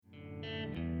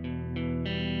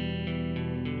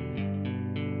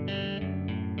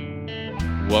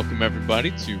Welcome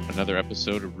everybody to another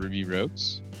episode of Ruby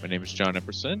Rogues. My name is John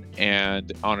Epperson,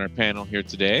 and on our panel here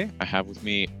today, I have with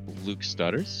me Luke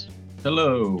Stutters.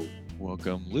 Hello.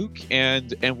 Welcome, Luke.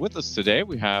 And with us today,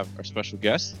 we have our special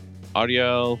guest,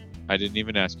 Ariel. I didn't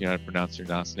even ask you how to pronounce your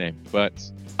last name, but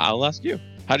I'll ask you.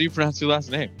 How do you pronounce your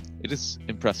last name? It is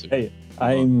impressive. Hey,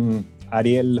 I'm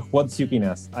Ariel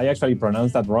Juodziukynas. I actually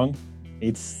pronounced that wrong.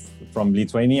 It's from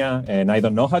Lithuania, and I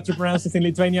don't know how to pronounce it in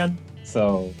Lithuanian,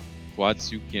 so...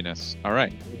 Juodziukynas. All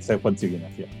right. It's a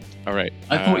Juodziukynas, yeah. All right.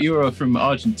 I thought you were from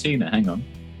Argentina. Hang on.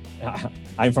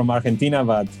 I'm from Argentina,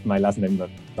 but my last name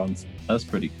don't. That's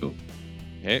pretty cool.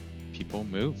 Hey, people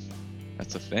move.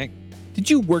 That's a thing. Did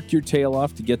you work your tail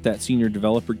off to get that senior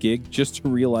developer gig just to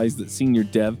realize that senior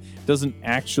dev doesn't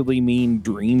actually mean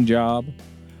dream job?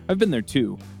 I've been there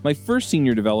too. My first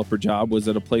senior developer job was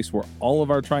at a place where all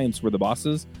of our triumphs were the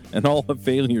bosses and all the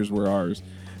failures were ours.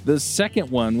 The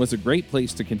second one was a great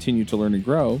place to continue to learn and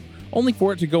grow, only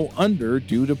for it to go under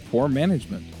due to poor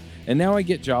management. And now I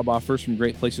get job offers from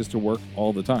great places to work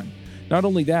all the time. Not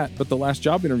only that, but the last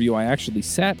job interview I actually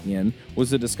sat in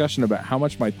was a discussion about how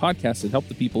much my podcast had helped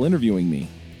the people interviewing me.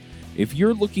 If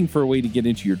you're looking for a way to get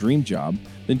into your dream job,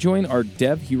 then join our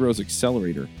Dev Heroes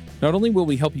Accelerator. Not only will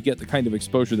we help you get the kind of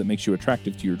exposure that makes you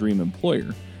attractive to your dream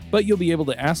employer, but you'll be able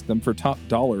to ask them for top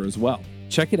dollar as well.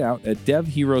 Check it out at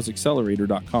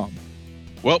devheroesaccelerator.com.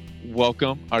 Well,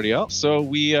 welcome, Ariel. So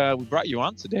we brought you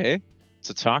on today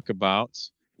to talk about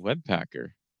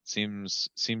Webpacker. Seems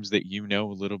that you know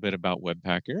a little bit about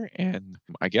Webpacker, and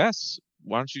I guess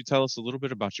why don't you tell us a little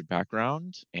bit about your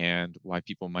background and why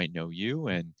people might know you,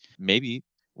 and maybe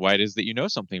why it is that you know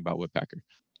something about Webpacker,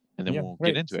 and then we'll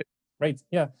get into it. Right.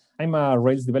 Yeah. I'm a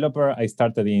Rails developer. I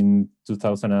started in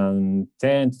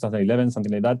 2010, 2011,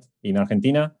 something like that, in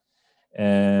Argentina.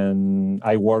 And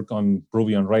I work on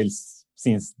Ruby on Rails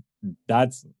since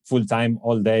that full time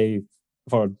all day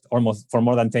for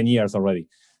more than 10 years already.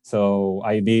 So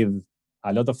I did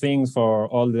a lot of things for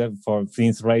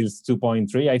since Rails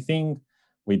 2.3, I think,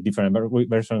 with different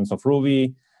versions of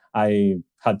Ruby. I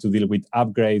had to deal with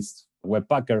upgrades,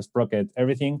 Webpacker, Sprockets,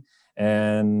 everything.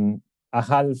 And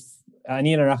a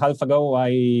year and a half ago,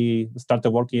 I started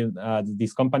working at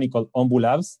this company called Ombu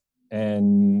Labs,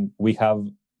 and we have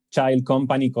child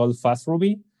company called Fast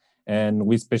Ruby, and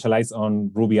we specialize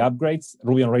on Ruby upgrades,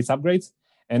 Ruby on Rails upgrades,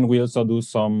 and we also do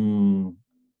some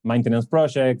maintenance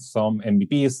projects, some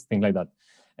MVPs, things like that.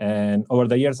 And over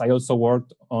the years, I also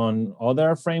worked on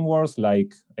other frameworks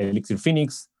like Elixir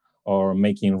Phoenix or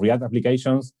making React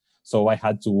applications. So I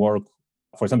had to work,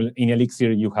 for example, in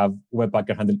Elixir, you have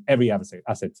Webpacker handle every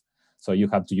asset. So you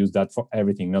have to use that for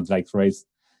everything, not like Rails.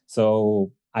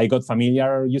 So I got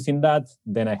familiar using that.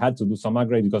 Then I had to do some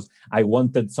upgrade because I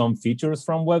wanted some features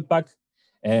from Webpack.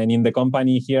 And in the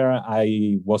company here,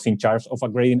 I was in charge of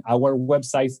upgrading our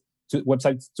websites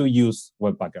to use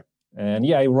Webpacker. And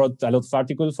yeah, I wrote a lot of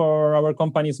articles for our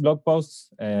company's blog posts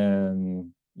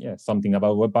and something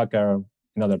about Webpacker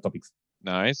and other topics.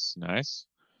 Nice.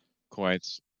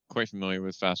 Quite familiar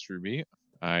with Fast Ruby.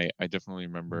 I definitely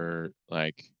remember,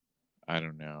 I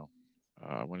don't know.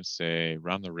 I want to say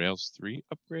around the Rails 3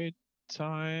 upgrade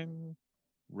time,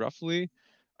 roughly,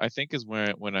 I think is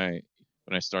when I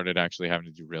started actually having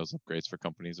to do Rails upgrades for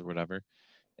companies or whatever.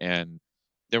 And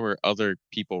there were other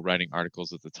people writing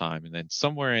articles at the time. And then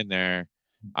somewhere in there,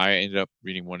 I ended up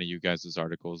reading one of you guys'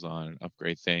 articles on an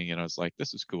upgrade thing. And I was like,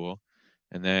 this is cool.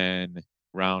 And then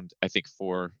around, I think,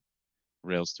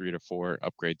 Rails 3 to 4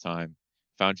 upgrade time,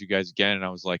 found you guys again, and I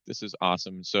was like, this is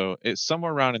awesome. So it's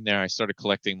somewhere around in there, I started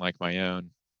collecting my own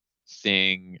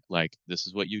thing, like this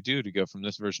is what you do to go from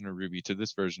this version of Ruby to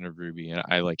this version of Ruby. And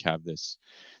I have this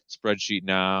spreadsheet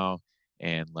now,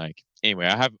 and anyway,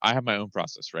 I have my own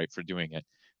process, right, for doing it.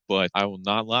 But I will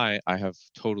not lie, I have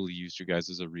totally used you guys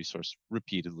as a resource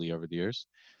repeatedly over the years,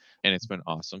 and it's been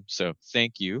awesome. So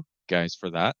thank you guys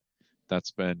for that. That's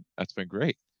been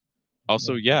great.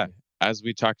 Also, as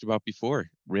we talked about before,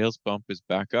 Rails Bump is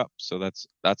back up, so that's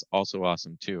also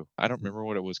awesome too. I don't remember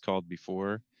what it was called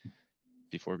before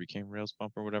it became Rails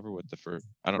Bump or whatever.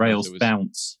 I don't Rails know.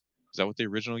 Bounce. Is that what the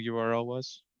original URL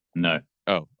was? No.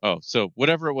 Oh. So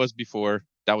whatever it was before,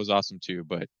 that was awesome too.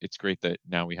 But it's great that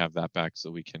now we have that back,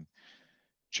 so we can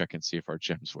check and see if our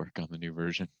gems work on the new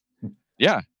version.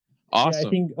 Yeah. Awesome. Yeah, I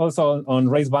think also on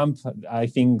Rails Bump, I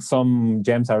think some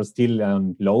gems are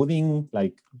still loading,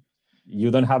 you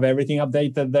don't have everything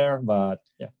updated there, but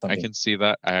yeah. I can see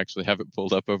that. I actually have it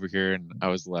pulled up over here, and I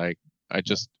was like, I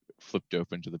just flipped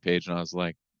open to the page, and I was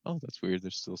like, oh, that's weird.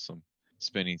 There's still some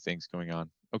spinning things going on.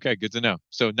 Okay, good to know.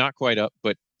 So not quite up,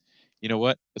 but you know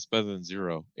what? It's better than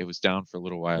zero. It was down for a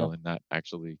little while, and that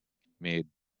actually made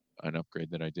an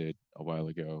upgrade that I did a while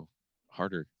ago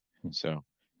harder. So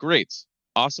great.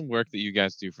 Awesome work that you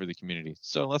guys do for the community.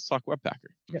 So let's talk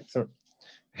Webpacker. Yeah, sure.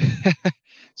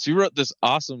 So you wrote this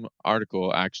awesome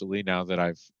article, actually, now that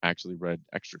I've actually read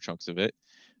extra chunks of it,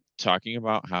 talking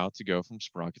about how to go from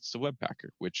Sprockets to Webpacker,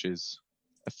 which is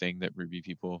a thing that Ruby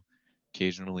people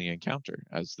occasionally encounter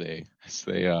as they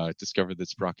discover that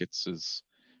Sprockets is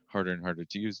harder and harder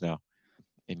to use now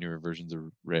in newer versions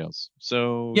of Rails.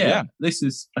 So Yeah, this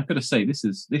is, I've got to say, this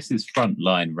is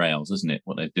frontline Rails, isn't it?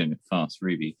 What they're doing at Fast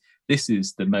Ruby. This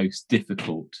is the most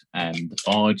difficult and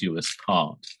arduous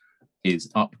part,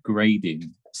 is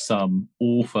upgrading some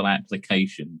awful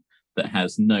application that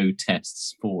has no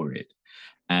tests for it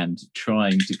and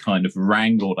trying to kind of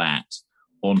wrangle that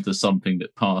onto something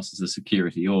that passes a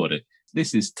security audit.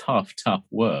 This is tough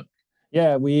work.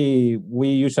 Yeah, we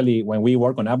usually, when we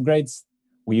work on upgrades,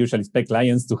 we usually expect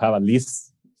clients to have at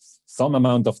least some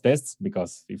amount of tests,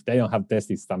 because if they don't have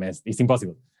tests, it's a mess. It's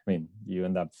impossible. I mean, you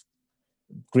end up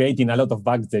creating a lot of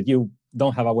bugs that you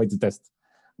don't have a way to test.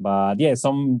 But yeah,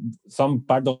 some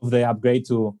part of the upgrade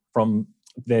from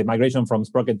the migration from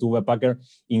Sprocket to Webpacker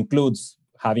includes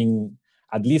having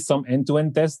at least some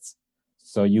end-to-end tests,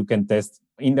 so you can test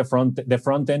in the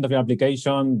front end of your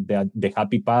application the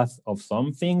happy path of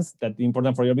some things that are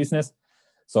important for your business.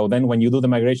 So then when you do the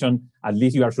migration, at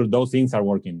least you are sure those things are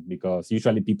working, because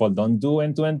usually people don't do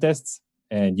end-to-end tests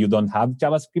and you don't have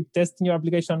JavaScript tests in your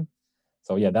application.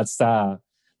 So yeah, that's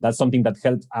something that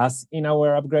helped us in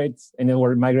our upgrades, in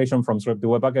our migration from Sprocket to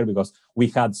Webpacker, because we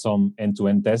had some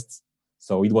end-to-end tests.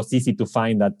 So it was easy to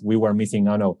find that we were missing,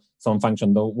 some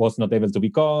function that was not able to be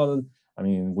called. I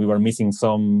mean, we were missing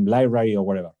some library or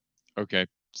whatever. Okay,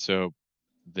 so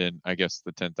then I guess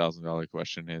the $10,000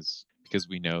 question is, because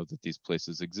we know that these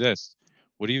places exist,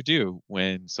 what do you do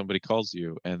when somebody calls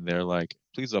you and they're like,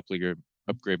 please upgrade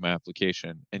my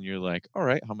application? And you're like, all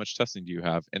right, how much testing do you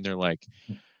have? And they're like,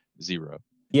 0.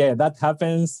 Yeah, that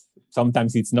happens.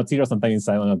 Sometimes it's not 0, sometimes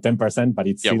it's, 10%, but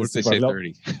it's what if they say low.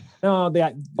 30? No,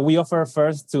 we offer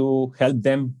first to help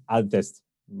them add test,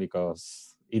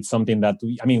 because it's something that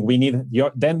we need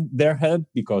their help,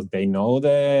 because they know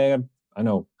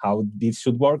how this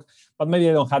should work, but maybe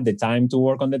they don't have the time to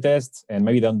work on the tests, and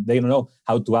maybe they don't know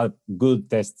how to add good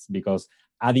tests, because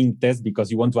adding tests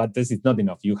because you want to add tests is not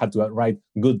enough. You have to write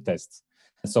good tests.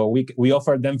 So we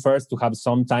offer them first to have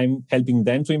some time helping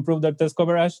them to improve their test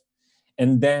coverage,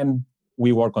 and then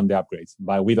we work on the upgrades.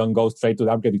 But we don't go straight to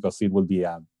the upgrade, because it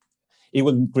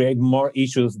will create more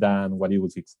issues than what it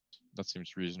would fix. That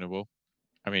seems reasonable.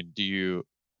 I mean,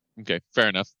 okay, fair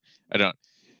enough.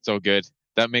 It's all good.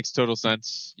 That makes total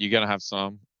sense. You got to have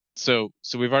some. So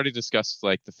we've already discussed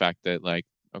like the fact that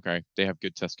okay, they have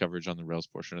good test coverage on the Rails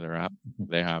portion of their app.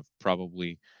 They have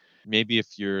probably, maybe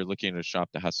if you're looking at a shop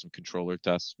that has some controller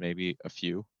tests, maybe a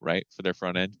few, right, for their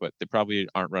front end, but they probably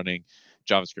aren't running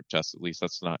JavaScript tests. At least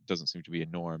doesn't seem to be a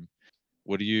norm.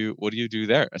 What do you do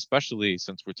there, especially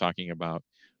since we're talking about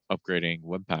upgrading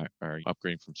Webpack or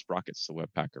upgrading from Sprockets to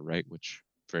Webpacker, right, which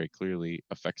very clearly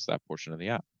affects that portion of the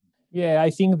app? Yeah, I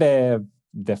think the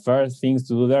first things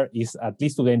to do there is at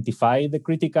least to identify the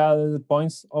critical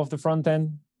points of the front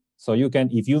end. So you can,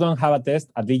 if you don't have a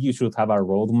test, at least you should have a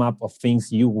roadmap of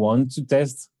things you want to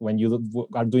test when you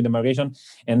are doing the migration.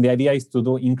 And the idea is to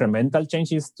do incremental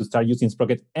changes, to start using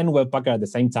Sprocket and Webpacker at the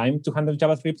same time to handle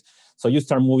JavaScript. So you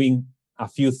start moving a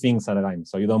few things at a time.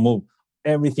 So you don't move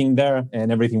everything there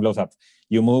and everything blows up.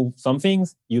 You move some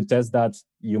things, you test that,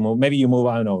 maybe you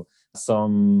move,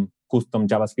 some custom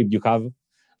JavaScript you have,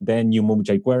 then you move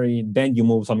jQuery, then you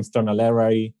move some external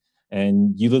library,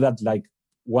 and you do that like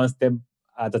one step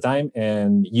at a time,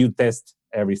 and you test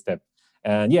every step.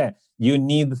 And yeah, you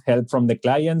need help from the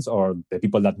clients or the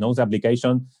people that knows the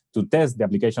application to test the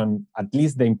application, at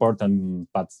least the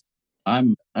important parts.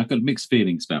 I've got mixed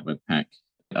feelings about Webpack.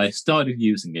 I started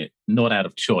using it not out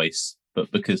of choice,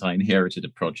 but because I inherited a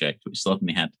project which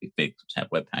suddenly had to be fixed, which had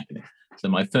Webpack in it. So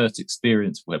my first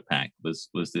experience with Webpack was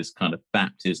this kind of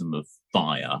baptism of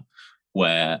fire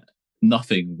where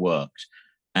nothing worked.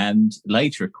 And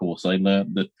later, of course, I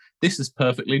learned that this is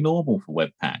perfectly normal for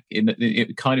Webpack.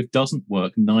 It kind of doesn't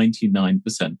work 99%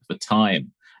 of the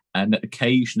time. And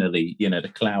occasionally,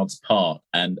 the clouds part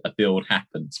and a build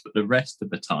happens. But the rest of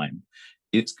the time,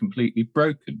 it's completely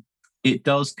broken. It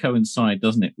does coincide,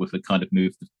 doesn't it, with the kind of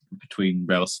move between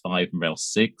Rails 5 and Rails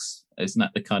 6? Isn't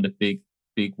that the kind of big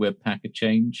Webpacker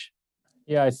change?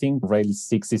 Yeah, I think Rails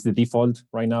 6 is the default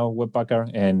right now, Webpacker,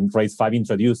 and Rails 5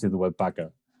 introduced the Webpacker.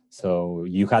 So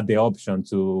you had the option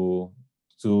to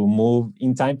move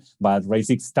in time, but Rails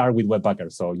 6 started with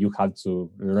Webpacker, so you had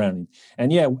to learn it.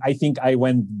 And yeah, I think I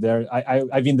went there.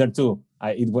 I've been there too.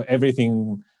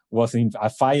 Everything was in a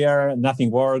fire.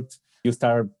 Nothing worked. You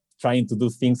start trying to do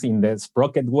things in the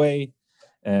Sprocket way,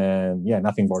 and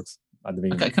nothing works at the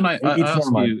beginning. Okay, can I ask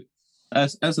normal. You,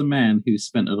 as a man who's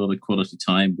spent a lot of quality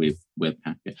time with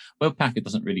Webpacker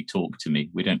doesn't really talk to me.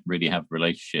 We don't really have a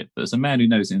relationship. But as a man who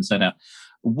knows it inside out,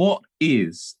 what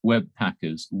is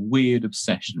Webpacker's weird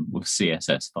obsession with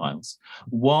CSS files?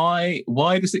 Why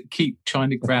does it keep trying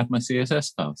to grab my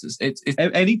CSS files? It's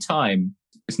any time.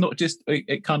 It's not just,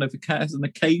 it kind of has an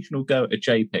occasional go at a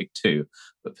JPEG too,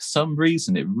 but for some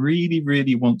reason it really,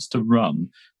 really wants to run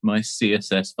my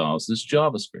CSS files as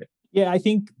JavaScript. Yeah, I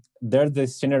think there's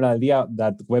this general idea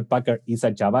that Webpacker is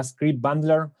a JavaScript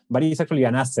bundler, but it's actually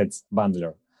an assets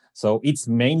bundler. So it's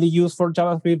mainly used for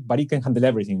JavaScript, but it can handle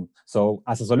everything. So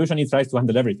as a solution, it tries to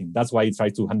handle everything. That's why it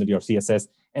tries to handle your CSS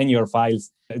and your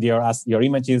files, your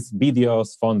images,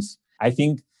 videos, fonts. I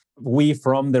think we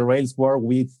from the Rails world,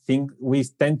 we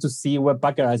tend to see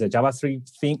Webpacker as a JavaScript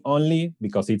thing only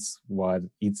because it's what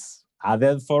it's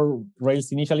added for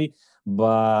Rails initially,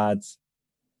 but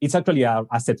it's actually an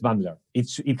asset bundler.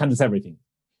 It handles everything.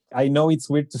 I know it's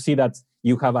weird to see that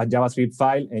you have a JavaScript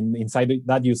file and inside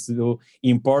that you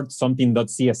import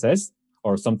something.css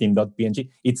or something.png.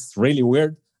 It's really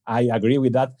weird. I agree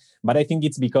with that. But I think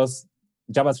it's because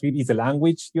JavaScript is a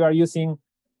language you are using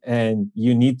and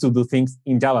you need to do things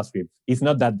in JavaScript. It's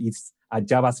not that it's a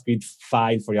JavaScript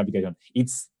file for your application.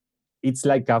 It's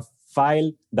like a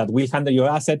file that will handle your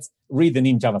assets written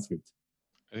in JavaScript.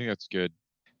 I think that's good.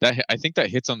 I think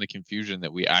that hits on the confusion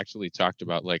that we actually talked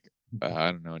about, like,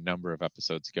 I don't know, a number of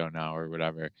episodes ago now or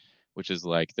whatever, which is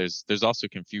like there's also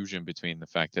confusion between the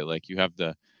fact that like you have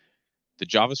the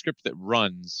JavaScript that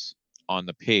runs on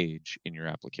the page in your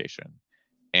application,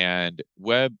 and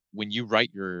when you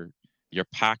write your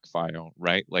pack file,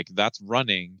 right? Like that's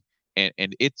running, and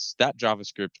it's that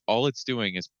JavaScript. All it's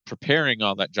doing is preparing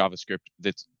all that JavaScript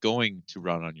that's going to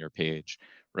run on your page,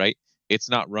 right? It's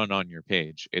not run on your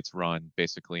page. It's run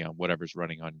basically on whatever's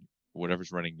running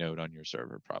node on your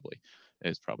server. Probably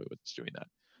what's doing that.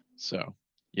 So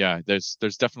yeah, there's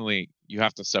definitely, you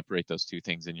have to separate those two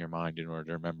things in your mind in order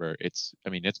to remember. It's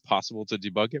possible to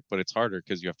debug it, but it's harder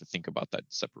because you have to think about that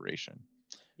separation.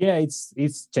 Yeah,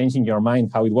 it's changing your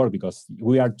mind how it works because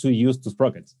we are too used to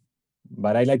Sprockets.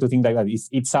 But I like to think that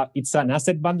it's an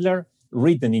asset bundler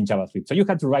written in JavaScript. So you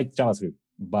have to write JavaScript,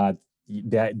 but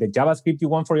the JavaScript you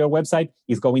want for your website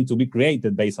is going to be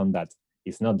created based on that.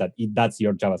 It's not that that's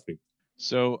your JavaScript.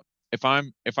 So if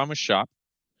I'm a shop,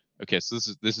 okay, so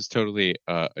this is totally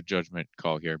a judgment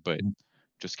call here, but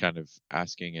just kind of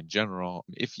asking in general,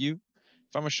 if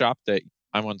I'm a shop that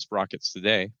I'm on Sprockets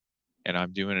today and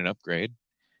I'm doing an upgrade,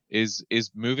 is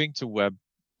moving to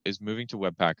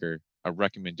Webpacker a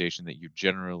recommendation that you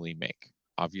generally make?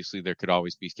 Obviously, there could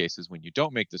always be cases when you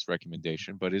don't make this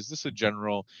recommendation, but is this a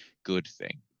general good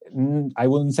thing? I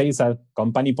wouldn't say it's a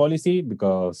company policy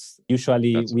because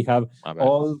usually we have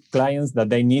all clients that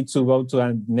they need to go to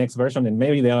a next version and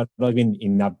maybe they are not even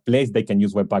in a place they can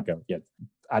use Webpacker yet.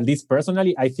 At least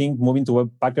personally, I think moving to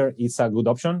Webpacker is a good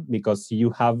option because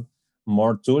you have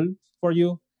more tools for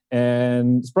you.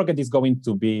 And Sprocket is going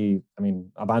to be,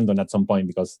 abandoned at some point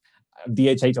because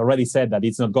DHH already said that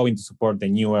it's not going to support the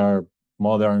newer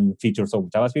modern features of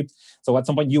JavaScript. So at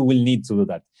some point you will need to do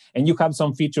that. And you have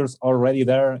some features already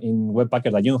there in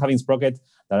Webpacker that you don't have in Sprocket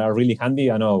that are really handy.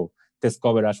 I know test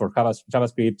coverage for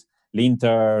JavaScript,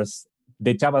 linters.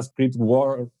 The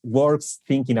JavaScript works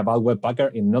thinking about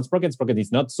Webpacker in not Sprocket. Sprocket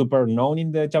is not super known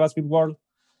in the JavaScript world.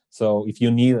 So if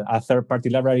you need a third-party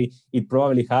library, it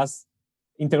probably has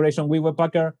integration with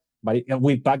Webpacker,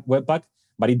 with Webpack,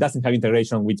 but it doesn't have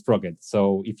integration with Sprocket.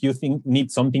 So if you need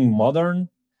something modern,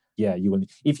 yeah, you will.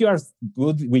 If you are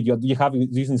good with you have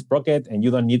using Sprocket and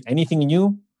you don't need anything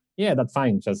new, yeah, that's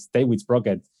fine. Just stay with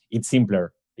Sprocket. It's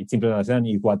simpler. It's simpler to understand.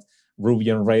 It's what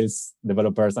Ruby on Rails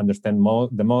developers understand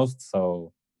the most.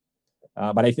 So,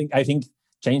 but I think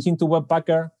changing to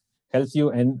Webpacker helps you,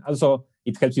 and also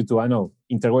it helps you to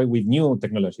integrate with new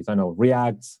technologies.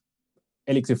 React,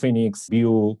 Elixir Phoenix,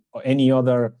 Vue, or any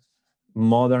other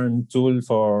modern tool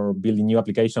for building new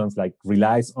applications like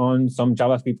relies on some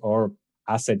JavaScript or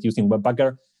asset using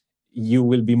Webpacker, you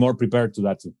will be more prepared to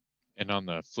that too. And on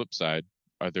the flip side,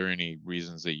 are there any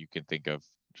reasons that you can think of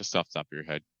just off the top of your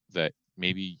head that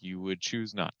maybe you would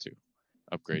choose not to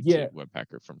upgrade to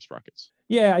Webpacker from Sprockets?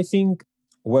 Yeah, I think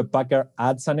Webpacker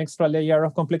adds an extra layer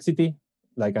of complexity.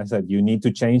 Like I said, you need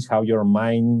to change how your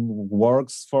mind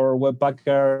works for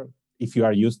Webpacker if you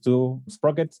are used to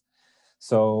Sprockets.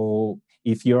 So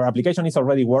if your application is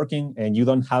already working and you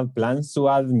don't have plans to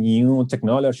add new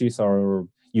technologies or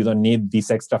you don't need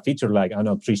this extra feature like,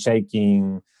 tree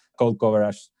shaking, code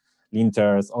coverage,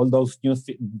 linters, all those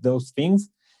those things,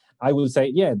 I will say,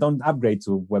 yeah, don't upgrade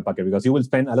to Webpacker because you will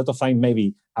spend a lot of time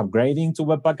maybe upgrading to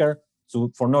Webpacker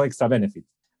for no extra benefit.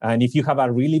 And if you have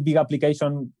a really big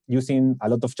application using a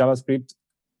lot of JavaScript,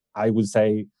 I would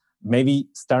say maybe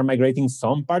start migrating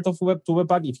some part of Web to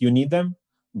Webpack if you need them,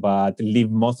 but leave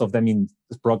most of them in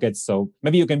Sprockets. So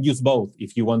maybe you can use both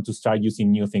if you want to start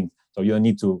using new things. So you don't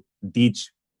need to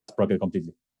ditch Sprocket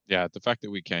completely. Yeah, the fact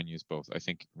that we can use both, I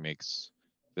think, makes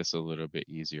this a little bit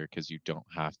easier because you don't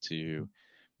have to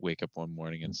wake up one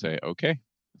morning and say, okay,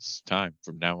 it's time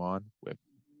from now on with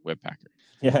Webpacker.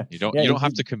 Yeah. You don't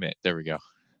have to commit. There we go.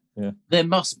 Yeah. There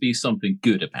must be something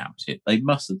good about it. They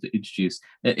must have introduced.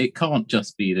 It can't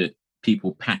just be that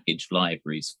people package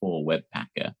libraries for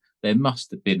Webpacker. There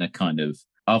must have been a kind of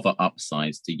other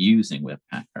upsides to using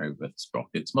Webpacker over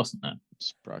Sprockets, mustn't there?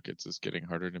 Sprockets is getting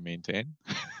harder to maintain.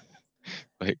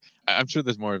 Like, I'm sure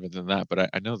there's more of it than that, but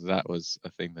I know that was a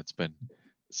thing that's been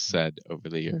said over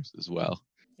the years as well.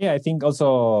 Yeah, I think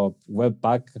also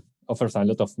Webpack offers a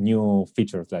lot of new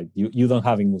features like you don't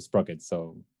have in Sprocket.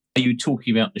 So are you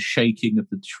talking about the shaking of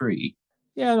the tree?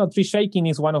 Yeah, no, tree shaking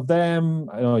is one of them.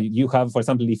 You have, for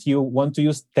example, if you want to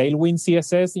use Tailwind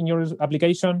CSS in your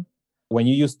application, when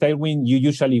you use Tailwind, you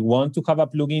usually want to have a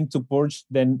plugin to purge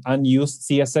the unused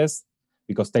CSS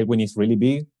because Tailwind is really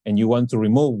big and you want to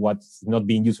remove what's not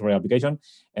being used for your application.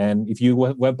 And if you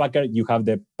Webpacker, you have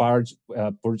the purge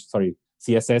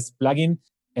CSS plugin,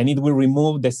 and it will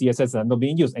remove the CSS that are not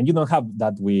being used. And you don't have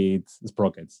that with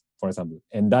Sprockets, for example.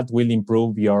 And that will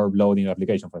improve your loading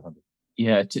application, for example.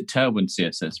 Yeah, Tailwind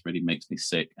CSS really makes me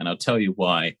sick. And I'll tell you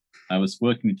why. I was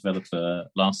working with a developer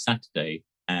last Saturday,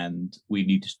 and we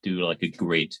needed to do like a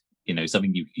grid,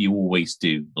 something you always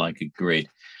do, like a grid.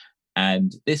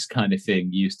 And this kind of thing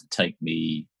used to take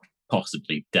me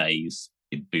possibly days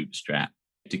in Bootstrap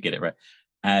to get it right.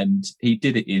 And he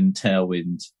did it in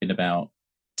Tailwind in about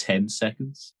 10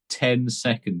 seconds. 10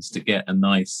 seconds to get a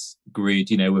nice grid,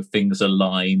 with things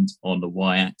aligned on the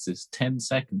y-axis. 10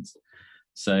 seconds.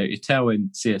 So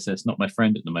Tailwind CSS, not my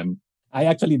friend at the moment. I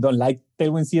actually don't like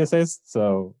Tailwind CSS,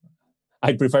 so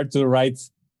I prefer to write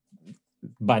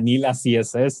vanilla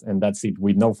CSS, and that's it,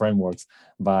 with no frameworks.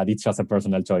 But it's just a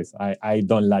personal choice. I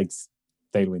don't like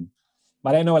Tailwind.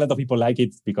 But I know a lot of people like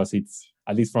it because it's,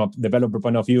 at least from a developer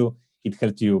point of view, it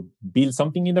helps you build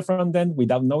something in the front end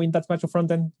without knowing that much of front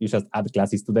end. You just add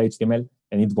classes to the HTML,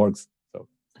 and it works. So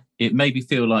it made me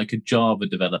feel like a Java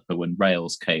developer when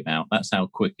Rails came out. That's how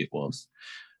quick it was.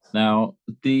 Now,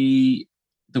 the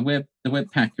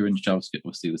Webpacker and JavaScript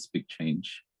obviously was a big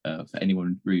change for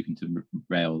anyone moving to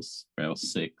Rails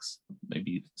 6,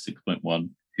 maybe 6.1,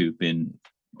 who've been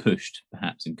pushed,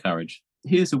 perhaps encouraged.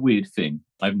 Here's a weird thing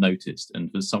I've noticed,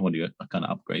 and for someone who kind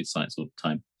of upgrades sites all the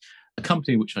time, a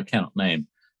company which I cannot name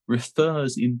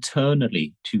refers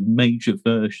internally to major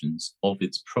versions of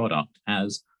its product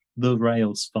as the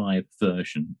Rails 5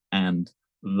 version and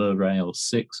the Rails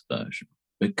 6 version,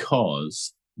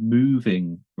 because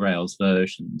moving Rails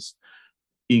versions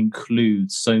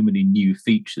includes so many new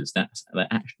features that they're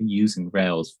actually using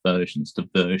Rails versions to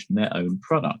version their own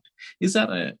product. Is that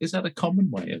a common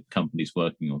way of companies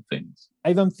working on things?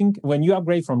 I don't think when you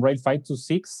upgrade from Rails 5 to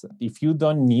 6, if you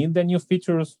don't need the new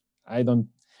features,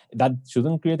 that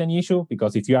shouldn't create any issue,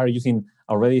 because if you are using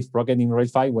already Sprocket in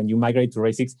Rails 5, when you migrate to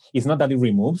Rails 6, it's not that it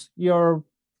removes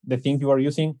the things you are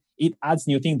using. It adds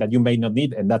new things that you may not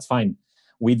need, and that's fine.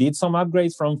 We did some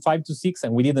upgrades from 5 to 6,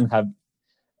 and we didn't have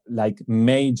like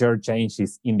major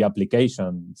changes in the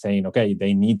application saying, okay,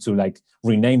 they need to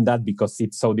rename that because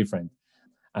it's so different,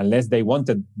 unless they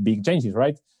wanted big changes,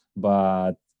 right?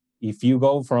 But if you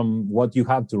go from what you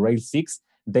have to Rails 6,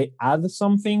 they add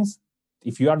some things.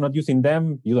 If you are not using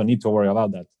them, you don't need to worry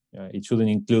about that. It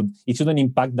shouldn't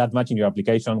impact that much in your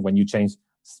application when you change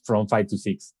from 5 to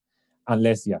 6.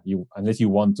 Unless you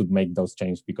want to make those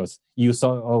changes because you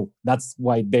saw, that's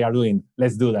why they are doing,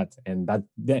 let's do that. And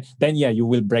then you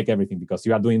will break everything because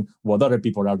you are doing what other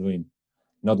people are doing,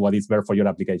 not what is better for your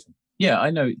application. Yeah, I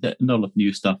know that a lot of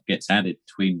new stuff gets added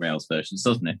between Rails versions,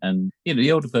 doesn't it? And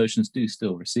the older versions do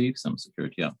still receive some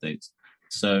security updates.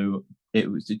 So it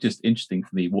was just interesting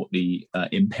for me what the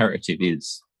imperative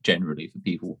is generally for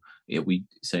people. We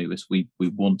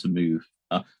want to move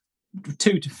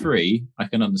 2 to 3, I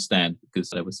can understand because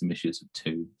there were some issues with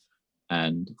 2,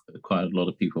 and quite a lot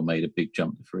of people made a big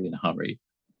jump to 3 in a hurry.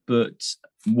 But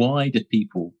why did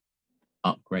people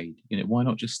upgrade? Why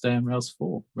not just stay on Rails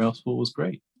 4? Rails 4 was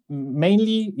great.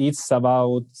 Mainly, it's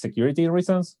about security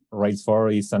reasons. Rails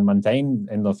 4 is unmaintained,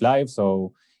 end of life.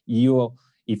 So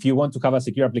if you want to have a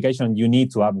secure application, you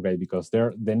need to upgrade because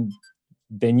then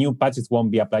the new patches won't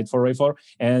be applied for Rails 4.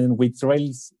 And with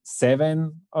Rails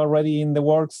 7 already in the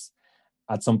works,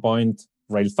 at some point,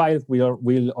 Rails 5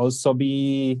 will also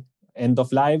be end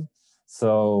of life.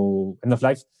 So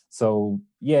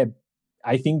yeah,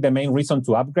 I think the main reason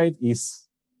to upgrade is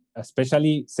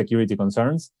especially security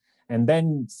concerns. And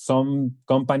then some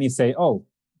companies say, oh,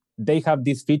 they have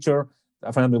this feature. For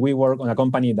example, we work on a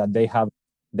company that they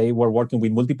were working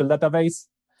with multiple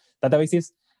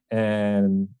databases,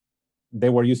 and they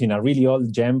were using a really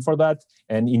old gem for that.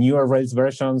 And in newer Rails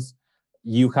versions,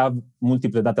 you have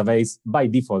multiple database by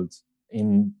default.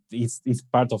 It's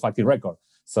part of Active Record.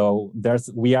 So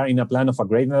we are in a plan of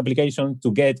upgrading the application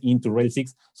to get into Rails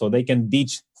 6 so they can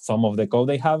ditch some of the code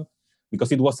they have,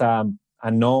 because it was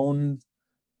a known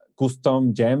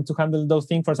custom gem to handle those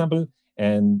things, for example.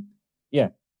 And yeah,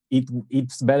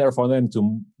 it's better for them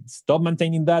to stop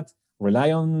maintaining that,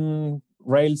 rely on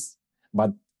Rails,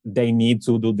 but they need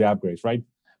to do the upgrades, right?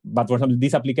 But for example,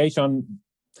 this application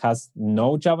has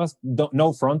no Java,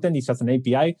 no front end, it's just an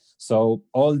API. So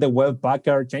all the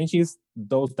Webpacker changes,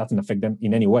 those doesn't affect them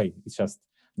in any way. It's just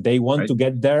they want to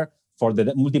get there for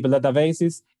the multiple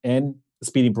databases and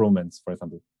speed improvements, for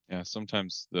example. Yeah,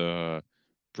 sometimes the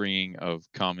bringing of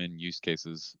common use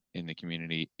cases in the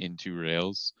community into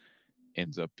Rails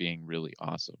ends up being really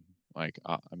awesome. Like,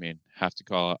 I mean, have to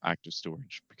call out Active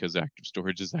Storage, because Active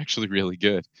Storage is actually really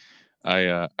good.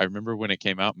 I remember when it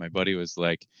came out, my buddy was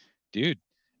like, dude,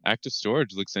 Active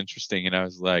Storage looks interesting. And I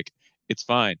was like, it's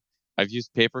fine. I've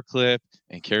used Paperclip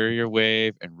and Carrier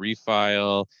Wave and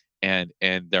Refile, and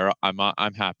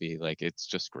I'm happy. Like, it's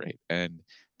just great. And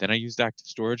then I used Active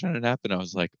Storage on an app, and I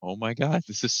was like, oh my God,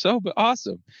 this is so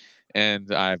awesome.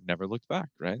 And I've never looked back,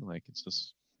 right? Like, it's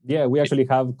just... Yeah, we actually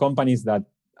have companies that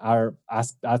are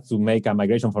asked us to make a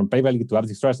migration from Paperclip to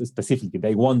Active Storage specifically.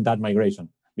 They want that migration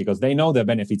because they know the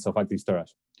benefits of Active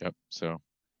Storage. Yep. So,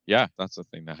 yeah, that's the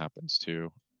thing that happens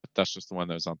too. That's just the one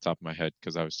that was on top of my head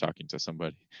because I was talking to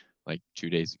somebody like 2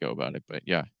 days ago about it. But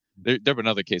yeah, there have been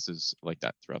other cases like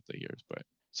that throughout the years. But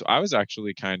so I was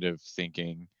actually kind of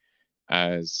thinking,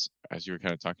 as you were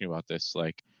kind of talking about this,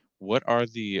 like, what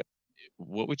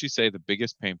would you say the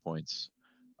biggest pain points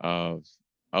of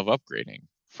upgrading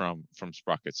from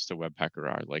Sprockets to Webpacker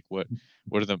are? Like, what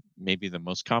are maybe the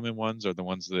most common ones, or the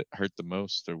ones that hurt the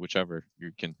most, or whichever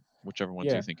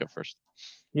ones you think of first?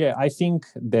 Yeah, I think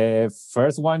the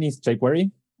first one is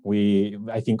jQuery.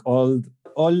 I think all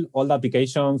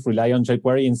applications rely on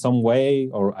jQuery in some way,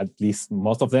 or at least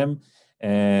most of them.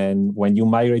 And when you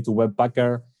migrate to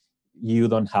Webpacker, you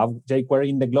don't have jQuery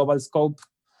in the global scope.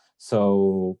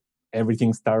 So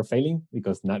everything starts failing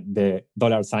because the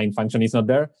 $sign function is not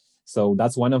there. So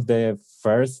that's one of the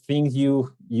first things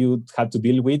you had to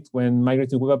deal with when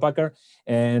migrating to Webpacker.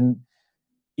 And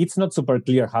it's not super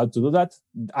clear how to do that.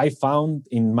 I found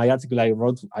in my article I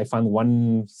wrote, I found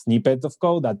one snippet of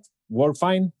code that worked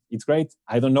fine. It's great.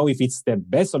 I don't know if it's the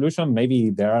best solution. Maybe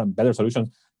there are better solutions,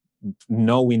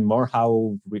 knowing more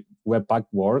how Webpack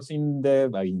works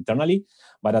internally.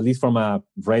 But at least from a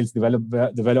Rails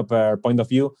developer point of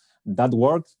view, that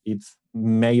worked. It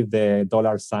made the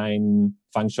 $sign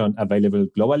function available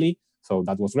globally. So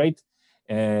that was great.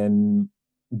 And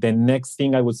the next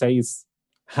thing I would say is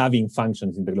having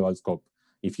functions in the global scope.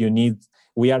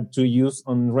 We are too used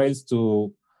on Rails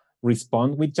to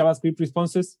respond with JavaScript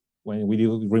responses when we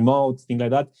do remote, things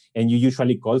like that. And you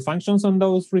usually call functions on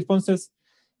those responses.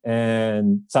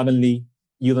 And suddenly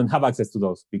you don't have access to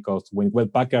those, because when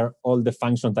Webpacker, all the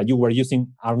functions that you were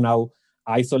using are now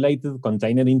isolated,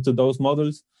 contained into those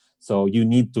modules. So you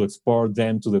need to export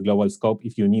them to the global scope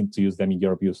if you need to use them in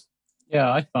your use.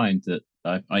 Yeah, I find that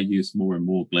I use more and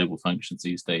more global functions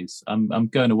these days. I'm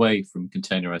going away from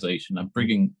containerization. I'm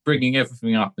bringing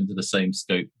everything up into the same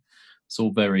scope. It's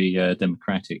all very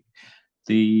democratic.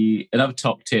 Another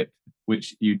top tip,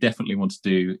 which you definitely want to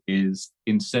do, is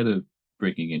instead of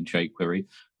bringing in jQuery,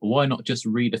 why not just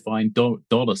redefine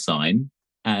 $sign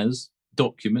as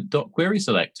document.query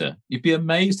selector? You'd be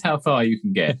amazed how far you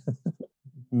can get.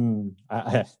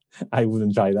 I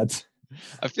wouldn't try that.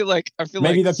 I feel like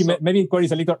maybe query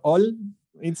selector all.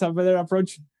 It's a better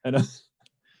approach.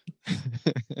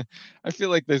 I feel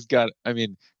like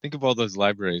think of all those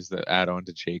libraries that add on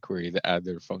to jQuery that add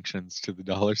their functions to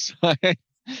the $sign.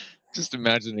 Just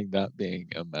imagining that being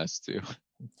a mess too.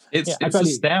 It's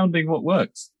astounding what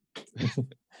works.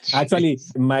 Actually,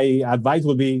 my advice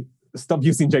would be stop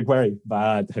using jQuery,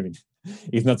 but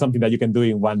it's not something that you can do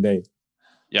in one day.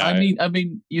 Yeah, I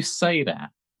mean, you say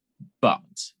that, but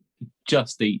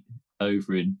Just Eat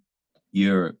over in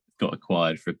Europe got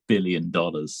acquired for $1 billion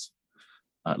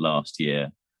last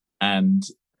year, and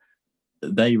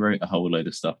they wrote a whole load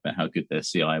of stuff about how good their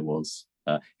CI was.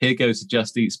 Here goes a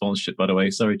Just Eat sponsorship, by the way.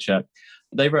 Sorry, Chuck.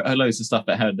 They wrote loads of stuff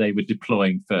about how they were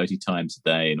deploying 30 times a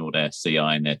day and all their CI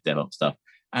and their DevOps stuff.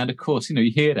 And of course,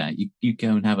 you hear that, you go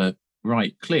and have a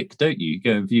right click, don't you? You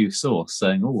go and view source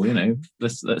saying,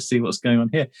 let's see what's going on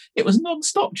here. It was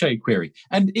non-stop jQuery.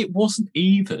 And it wasn't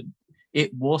even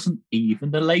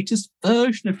the latest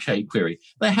version of jQuery.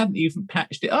 They hadn't even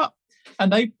patched it up.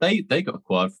 And they got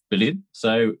acquired for $1 billion.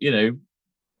 So,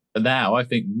 now I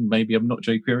think maybe I'm not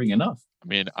jQuerying enough. I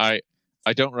mean, I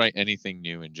don't write anything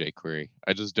new in jQuery.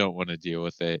 I just don't want to deal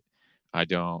with it. I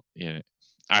don't,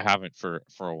 I haven't for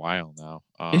a while now.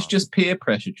 It's just peer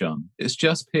pressure, John. It's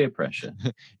just peer pressure.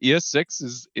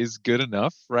 ES6 is good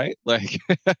enough, right? Like,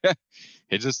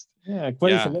 it just...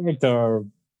 query selector,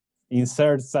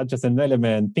 insert such as an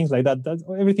element, things like that.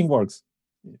 Everything works.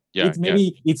 Yeah, it's a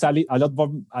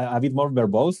bit more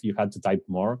verbose. You had to type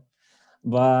more.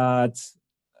 But,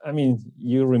 I mean,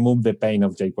 you remove the pain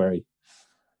of jQuery.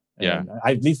 Yeah.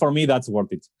 At least for me, that's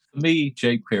worth it. For me,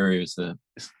 jQuery is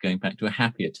going back to a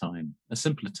happier time, a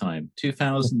simpler time.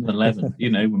 2011,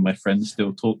 when my friends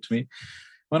still talk to me,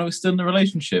 when I was still in a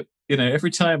relationship.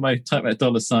 Every time I type that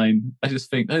 $, I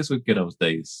just think those were good old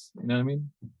days. You know what I mean?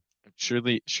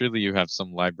 Surely you have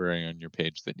some library on your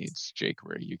page that needs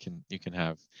jQuery. You can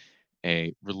have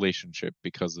a relationship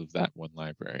because of that one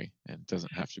library, and it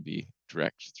doesn't have to be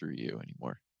direct through you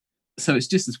anymore. So it's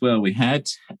just as well we had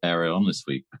Ariel on this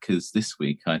week, because this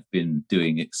week I've been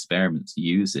doing experiments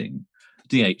using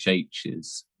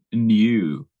DHH's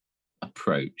new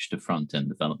approach to front-end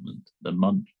development, the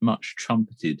much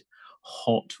trumpeted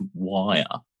hot wire,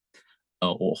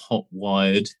 or hot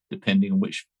wired, depending on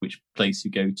which place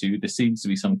you go to. There seems to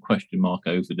be some question mark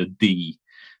over the D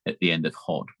at the end of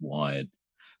hot wired.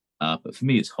 But for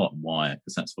me, it's hot wire,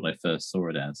 because that's what I first saw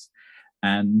it as.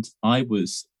 And I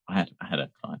had a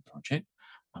client project,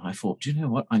 and I thought, do you know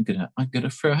what? I'm gonna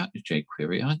throw out the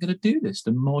jQuery. I'm gonna do this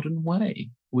the modern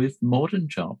way with modern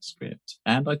JavaScript,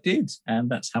 and I did, and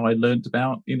that's how I learned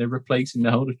about replacing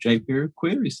the whole of jQuery with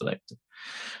query selector.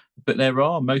 But there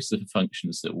are most of the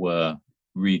functions that were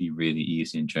really, really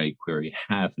easy in jQuery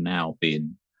have now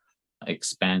been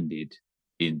expanded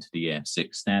into the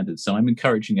ES6 standard. So I'm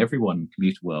encouraging everyone in the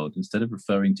computer world, instead of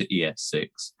referring to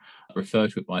ES6, refer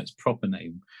to it by its proper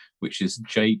name, which is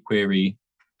jQuery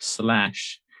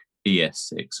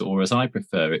 /ES6, or as I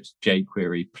prefer it,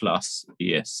 jQuery plus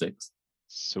ES6.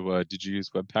 So did you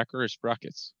use Webpacker or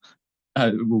Sprockets?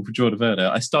 Well, for Jordan Verda,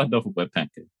 I started off with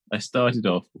Webpacker.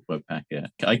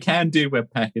 I can do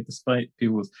Webpacker despite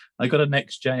people's... I got a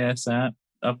Next.js app.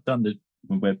 I've done the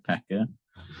Webpacker.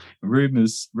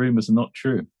 Rumors are not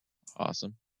true.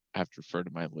 Awesome. I have to refer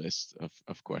to my list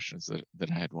of questions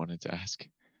that I had wanted to ask.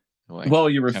 While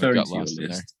you're referring to your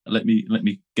list, let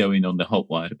me go in on the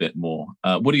Hotwired a bit more.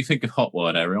 What do you think of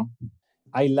Hotwired, Ariel?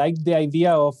 I like the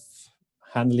idea of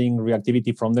handling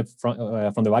reactivity from the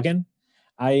backend.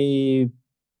 I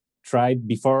tried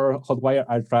before Hotwire.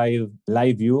 I tried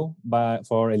Live View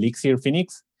for Elixir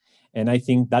Phoenix, and I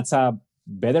think that's a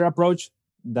better approach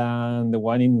than the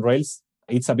one in Rails.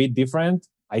 It's a bit different.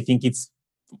 I think it's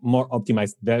more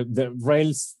optimized. The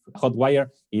Rails Hotwire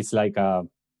is like a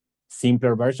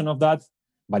simpler version of that,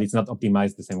 but it's not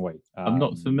optimized the same way. I'm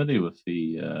not familiar with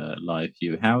the Live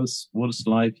View. What is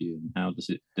Live View, and how does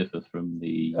it differ from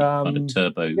the kind of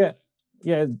turbo?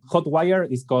 Yeah,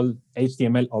 Hotwire is called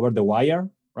HTML over the wire,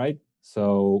 right?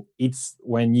 So it's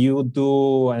when you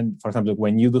do, and for example,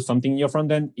 when you do something in your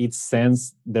front end, it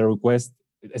sends the request,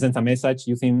 it sends a message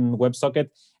using WebSocket,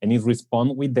 and it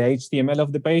responds with the HTML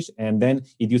of the page, and then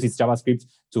it uses JavaScript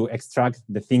to extract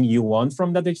the thing you want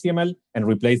from that HTML and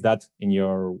replace that in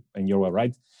your web,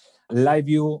 right? Live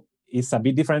View is a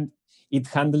bit different. It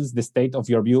handles the state of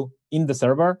your view in the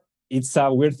server. It's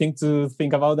a weird thing to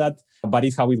think about that, but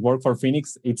it's how it works for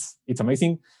Phoenix. It's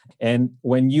amazing. And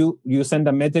when you send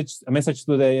a message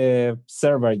to the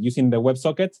server using the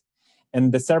WebSocket,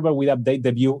 and the server will update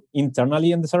the view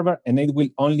internally in the server, and it will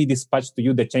only dispatch to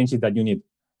you the changes that you need.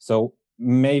 So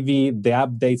maybe the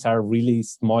updates are really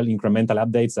small incremental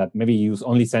updates that maybe you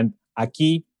only send a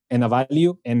key and a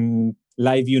value, and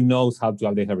Live View knows how to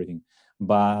update everything.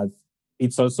 But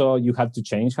it's also, you have to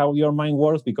change how your mind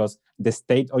works, because the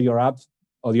state of your app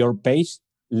or your page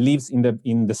lives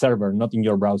in the server, not in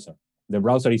your browser. The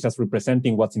browser is just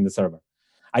representing what's in the server.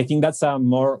 I think that's a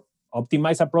more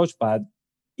optimized approach, but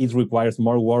it requires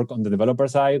more work on the developer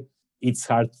side. It's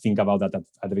hard to think about that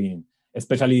at the beginning,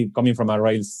 especially coming from a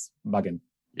Rails backend.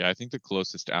 Yeah, I think the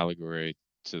closest allegory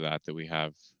to that we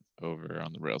have over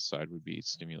on the Rails side would be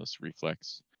stimulus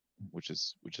reflex, which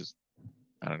is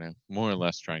I don't know, more or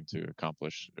less trying to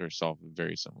accomplish or solve a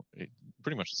very similar,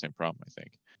 pretty much the same problem, I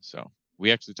think. So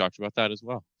we actually talked about that as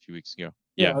well a few weeks ago.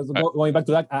 Yeah, going back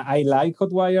to that, I like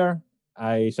Hotwire.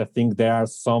 I just think there are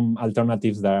some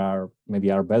alternatives that are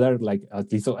maybe are better, like at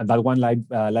least that one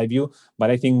live view. But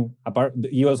I think apart,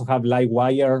 you also have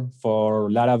Livewire for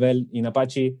Laravel in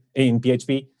Apache in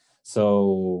PHP.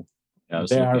 So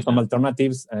there are some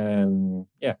alternatives, and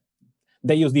yeah,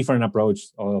 they use different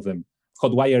approach. All of them.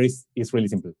 Hotwire is really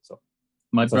simple. So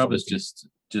my brother's just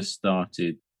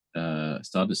started a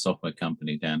software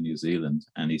company down in New Zealand,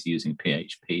 and he's using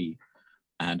PHP.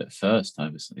 And at first, I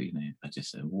was, I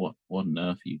just said, "What on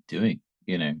earth are you doing?"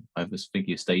 I was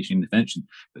thinking of staging intervention,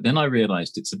 but then I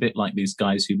realized it's a bit like these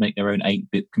guys who make their own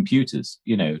 8-bit computers.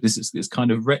 This is kind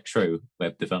of retro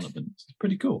web development. It's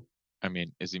pretty cool. I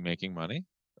mean, is he making money?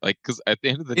 Like, because at the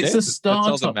end of the day, it's a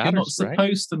startup. That's all that matters, You're not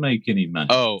supposed to make any money.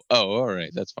 Oh, all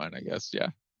right, that's fine, I guess. Yeah,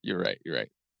 you're right.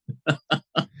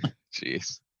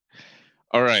 Jeez.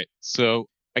 All right, so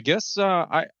I guess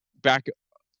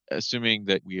assuming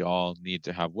that we all need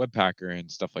to have Webpacker and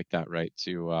stuff like that, right,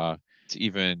 to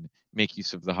even make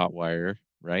use of the Hotwire,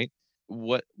 right?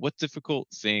 What difficult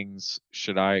things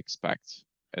should I expect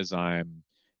as I'm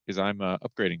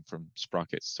upgrading from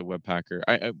Sprockets to Webpacker?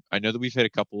 I know that we've hit a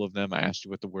couple of them. I asked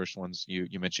you what the worst ones.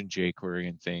 You mentioned jQuery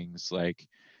and things like.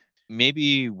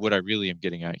 Maybe what I really am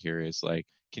getting at here is like,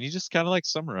 can you just kind of like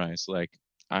summarize, like,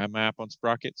 I have my app on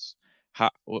Sprockets.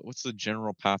 What's the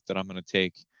general path that I'm going to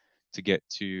take to get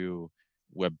to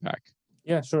Webpack?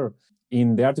 Yeah, sure.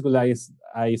 In the article, I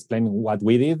explained what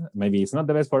we did. Maybe it's not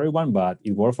the best for everyone, but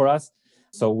it worked for us.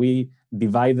 So we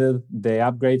divided the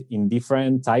upgrade in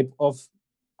different type of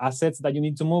assets that you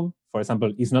need to move. For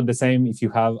example, it's not the same if you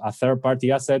have a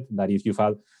third-party asset that if you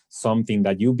have something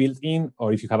that you built in,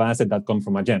 or if you have an asset that comes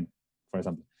from a gem, for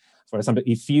example. For example,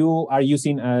 if you are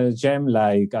using a gem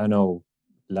like, I don't know,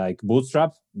 like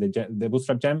Bootstrap, the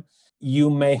Bootstrap gem, you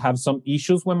may have some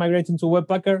issues when migrating to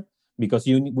Webpacker because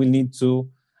you will need to,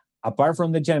 apart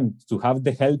from the gem, to have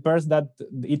the helpers that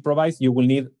it provides, you will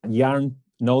need Yarn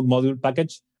node module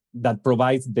package that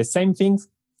provides the same things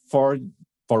for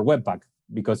Webpack,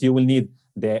 because you will need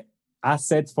the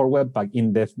assets for Webpack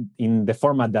in the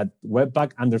format that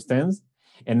Webpack understands,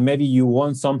 and maybe you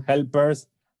want some helpers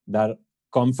that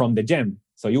come from the gem.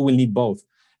 So you will need both.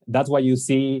 That's what you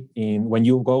see when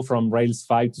you go from Rails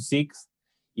 5 to 6.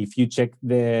 If you check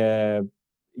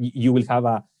you will have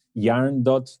a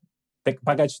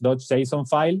yarn.package.json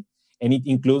file, and it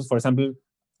includes, for example,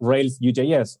 Rails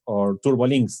UJS or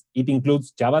TurboLinks. It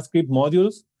includes JavaScript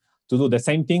modules to do the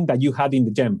same thing that you had in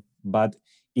the gem, but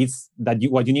it's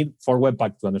what you need for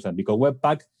Webpack to understand. Because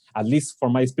Webpack, at least for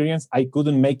my experience, I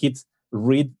couldn't make it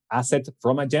read asset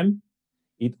from a gem.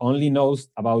 It only knows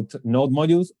about node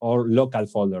modules or local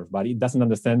folders, but it doesn't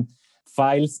understand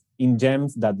files in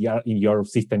gems that are in your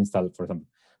system installed, for example.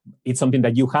 It's something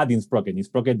that you had in Sprocket. In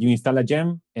Sprocket, you install a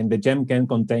gem, and the gem can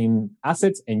contain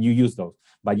assets, and you use those.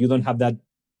 But you don't have that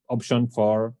option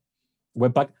for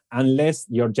Webpack unless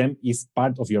your gem is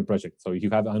part of your project. So if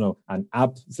you have, I don't know, an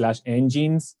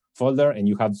app/engines folder, and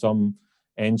you have some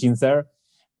engines there,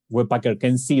 Webpacker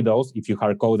can see those if you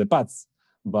hardcode the paths.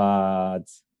 But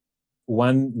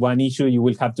one issue, you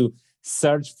will have to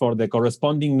search for the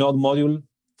corresponding node module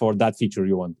for that feature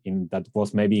you want that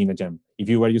was maybe in a gem. If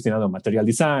you were using, I don't know, material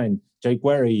design,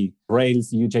 jQuery,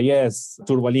 Rails, UJS,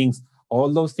 TurboLinks,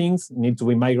 all those things need to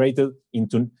be migrated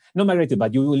into, not migrated,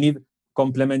 but you will need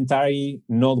complementary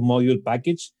node module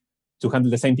package to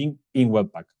handle the same thing in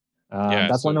Webpack.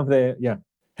 One of the, yeah.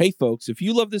 Hey folks, if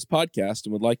you love this podcast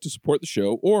and would like to support the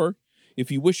show, or if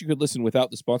you wish you could listen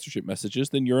without the sponsorship messages,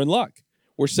 then you're in luck.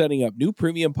 We're setting up new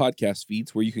premium podcast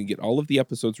feeds where you can get all of the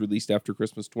episodes released after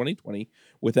Christmas 2020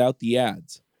 without the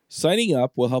ads. Signing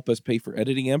up will help us pay for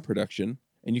editing and production,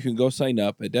 and you can go sign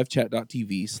up at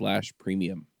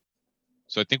devchat.tv/premium.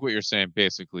 So I think what you're saying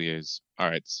basically is, all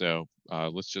right, so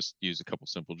let's just use a couple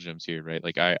simple gems here, right?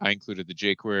 Like I included the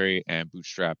jQuery and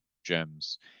Bootstrap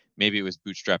gems. Maybe it was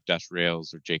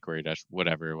Bootstrap-Rails or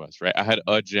jQuery-whatever it was, right? I had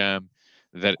a gem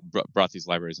that brought these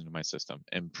libraries into my system.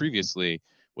 And previously,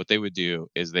 what they would do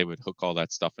is they would hook all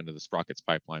that stuff into the Sprockets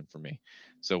pipeline for me.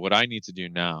 So what I need to do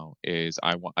now is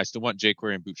I still want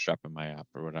jQuery and Bootstrap in my app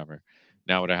or whatever.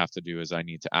 Now what I have to do is I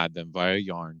need to add them via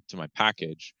Yarn to my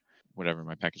package, whatever,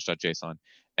 my package.json.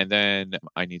 And then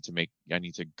I need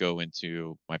to go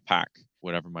into my pack,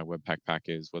 whatever my Webpack pack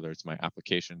is, whether it's my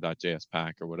application.js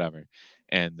pack or whatever.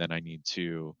 And then I need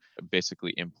to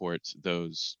basically import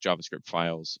those JavaScript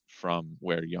files from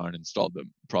where Yarn installed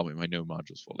them, probably my node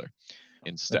modules folder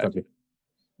instead. Exactly.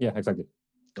 Yeah, exactly.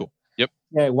 Cool. Yep.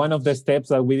 Yeah, one of the steps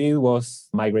that we did was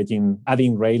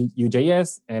adding Rail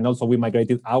UJS, and also we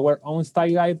migrated our own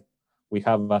style guide. We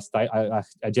have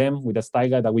a gem with a style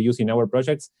guide that we use in our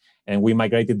projects, and we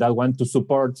migrated that one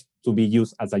to be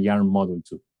used as a Yarn module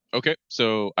too. Okay,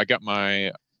 so I got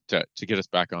to get us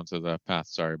back onto the path.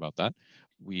 Sorry about that.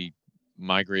 We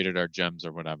migrated our gems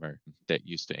or whatever that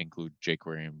used to include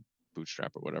jQuery and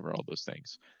Bootstrap or whatever, all those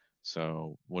things.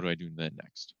 So what do I do then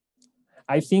next?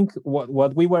 I think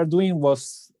what we were doing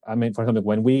was, for example,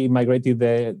 when we migrated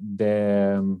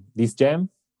this gem,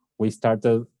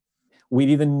 we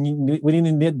didn't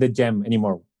need the gem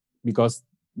anymore because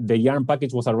the Yarn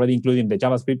package was already including the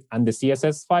JavaScript and the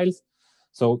CSS files.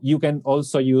 So you can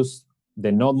also use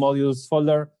the node modules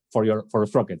folder for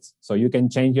Sprockets. So you can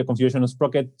change your configuration of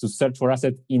Sprocket to search for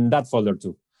assets in that folder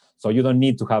too. So you don't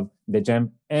need to have the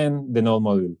gem and the node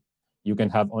module. You can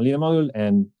have only the module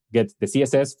and get the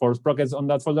CSS for Sprockets on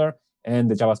that folder and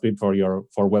the JavaScript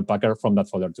for Webpacker from that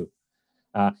folder too.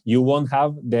 You won't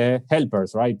have the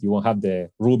helpers, right? You won't have the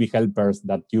Ruby helpers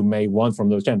that you may want from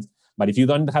those gems. But if you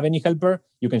don't have any helper,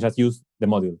 you can just use the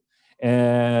module.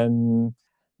 And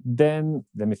then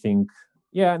let me think.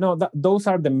 Yeah, no, those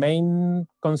are the main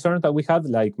concerns that we had,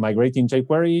 like migrating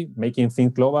jQuery, making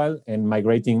things global, and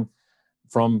migrating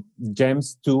from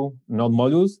gems to node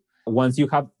modules. Once you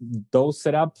have those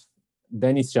set up,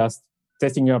 then it's just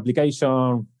testing your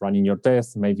application, running your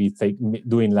tests, maybe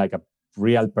doing like a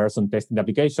real person testing the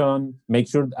application, make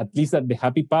sure at least that the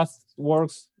happy path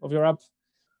works of your app.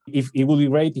 If it would be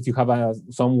great if you have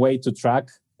some way to track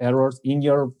errors in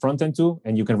your front end too,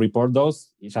 and you can report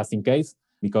those just in case,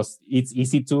 because it's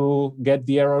easy to get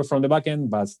the errors from the backend,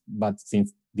 but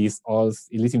since this all is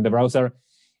in the browser,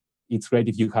 it's great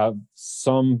if you have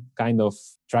some kind of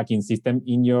tracking system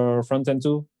in your front end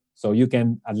too, so you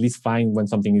can at least find when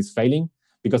something is failing.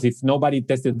 Because if nobody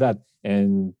tested that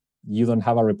and you don't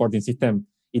have a reporting system,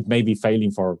 it may be failing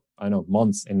for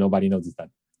months and nobody noticed that.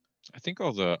 I think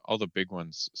all the big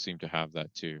ones seem to have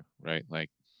that too, right? Like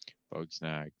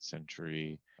Bugsnag,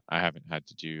 Sentry. I haven't had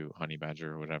to do Honey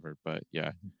Badger or whatever, but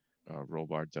yeah,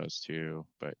 Rollbar does too.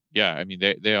 But yeah, I mean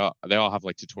they all have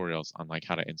like tutorials on like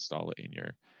how to install it in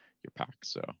your pack,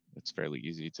 so it's fairly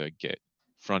easy to get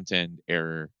front end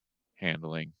error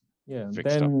handling. Yeah.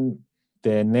 Fixed up.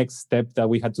 The next step that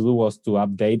we had to do was to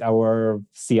update our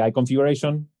CI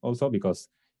configuration also, because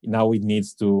now it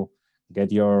needs to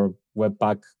get your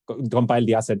Webpack, compile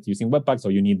the asset using Webpack. So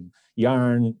you need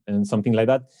Yarn and something like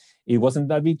that. It wasn't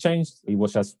that big change. It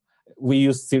was just, we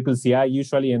use Circle CI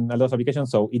usually in a lot of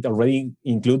applications. So it already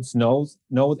includes Node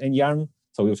and Yarn.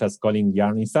 So we were just calling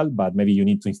Yarn install, but maybe you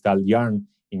need to install Yarn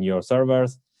in your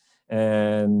servers.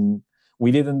 And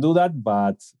we didn't do that,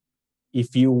 but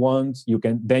if you want, you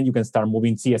can start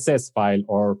moving CSS file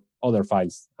or other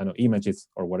files, images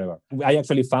or whatever. I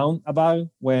actually found a bug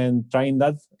when trying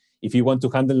that. If you want to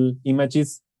handle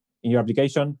images in your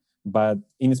application, but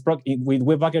with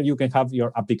Webpacker, you can have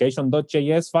your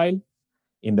application.js file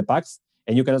in the packs,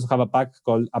 and you can also have a pack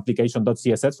called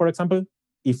application.css, for example.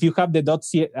 If you have the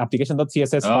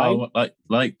application.css file,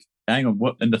 hang on,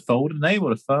 what in the folder name or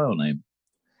the file name?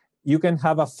 You can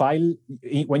have a file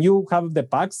when you have the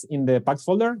packs in the packs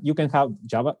folder. You can have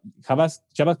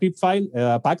JavaScript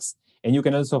file packs, and you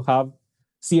can also have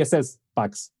CSS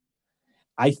packs.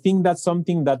 I think that's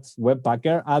something that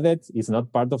Webpacker added. It's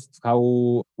not part of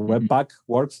how Webpack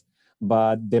works,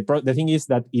 but the thing is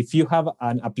that if you have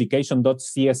an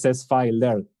application.css file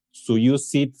there, to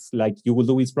use it like you will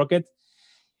do with Sprocket,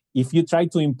 if you try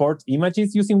to import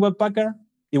images using Webpacker,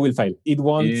 it will fail. It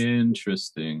won't.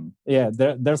 Interesting. Yeah,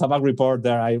 there's a bug report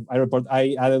there.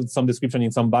 I added some description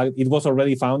in some bug. It was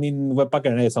already found in Webpacker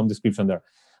and I had some description there.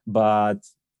 But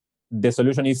the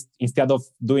solution is, instead of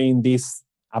doing this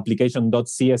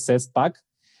application.css pack,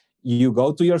 you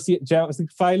go to your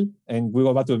JavaScript file, and we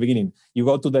go back to the beginning. You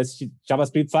go to the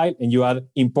JavaScript file and you add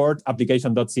import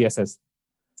application.css.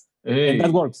 Hey. And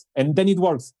that works. And then it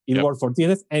works. It works for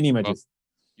CSS and images.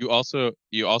 Well,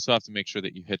 you also have to make sure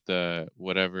that you hit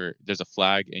there's a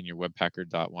flag in your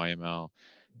webpacker.yml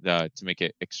to make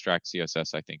it extract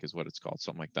CSS, I think is what it's called,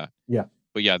 something like that. Yeah.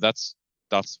 But yeah, that's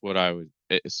what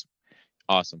it's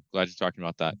awesome. Glad you're talking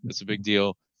about that. It's a big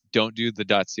deal. Don't do the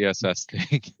 .css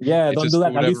thing. Yeah, don't do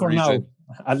that. At least for now.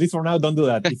 At least for now, don't do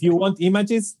that. If you want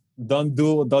images, don't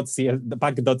do the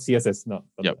pack.css. No.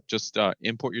 Yep. Just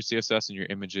import your CSS and your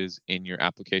images in your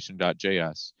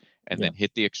application.js, and then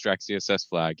hit the extract CSS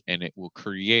flag, and it will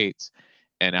create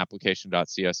an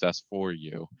application.css for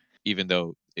you, even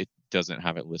though it doesn't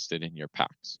have it listed in your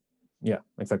packs. Yeah,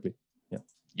 exactly. Yeah.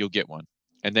 You'll get one.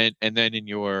 And then in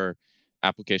your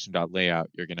application.layout,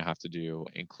 you're going to have to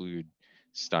include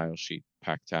style sheet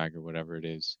pack tag or whatever it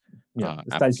is. Yeah,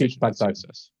 style sheet pack tag.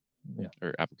 CSS. Yeah.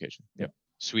 Or application. Yeah.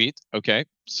 Sweet. Okay.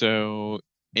 So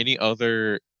any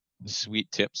other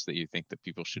sweet tips that you think that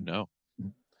people should know?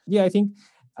 Yeah, I think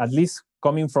at least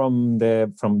coming from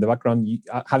the background,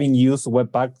 having used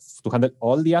Webpack to handle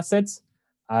all the assets,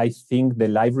 I think the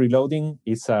live reloading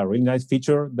is a really nice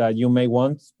feature that you may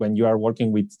want when you are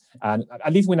working with,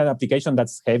 at least with an application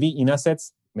that's heavy in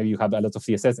assets. Maybe you have a lot of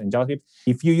CSS and JavaScript.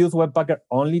 If you use Webpacker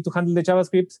only to handle the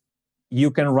JavaScript,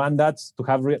 you can run that to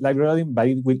have live reloading, but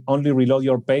it will only reload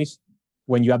your page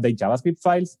when you update JavaScript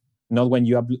files, not when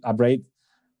you upgrade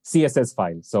CSS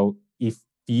files. So if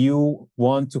you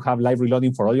want to have live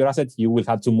reloading for all your assets, you will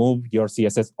have to move your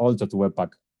CSS also to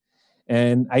Webpack.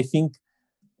 And I think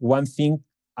one thing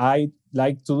I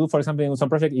like to do, for example, in some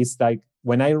project is like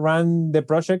when I run the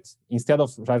project, instead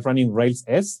of running Rails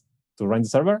S to run the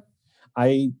server,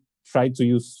 I try to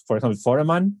use, for example,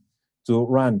 Foreman to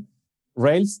run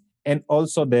Rails and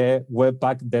also the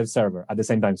Webpack dev server at the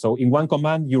same time. So in one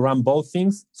command, you run both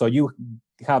things. So you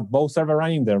have both server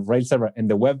running, the Rails server and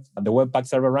the Webpack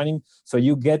server running. So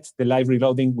you get the live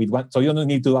reloading with one. So you don't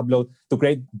need to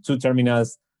create two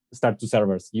terminals, start two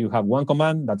servers. You have one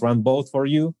command that runs both for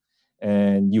you,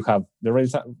 and you have the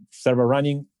Rails server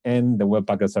running and the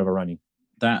Webpacker server running.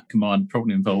 That command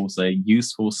probably involves a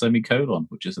useful semicolon,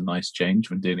 which is a nice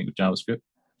change when dealing with JavaScript.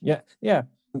 Yeah.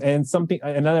 And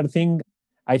another thing,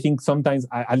 I think sometimes,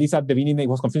 at least at the beginning, it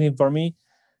was confusing for me.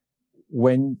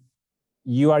 When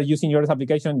you are using your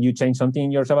application, you change something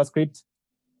in your JavaScript,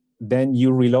 then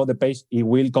you reload the page, it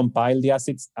will compile the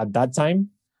assets at that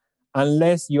time,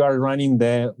 unless you are running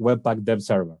the Webpack dev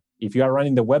server. If you are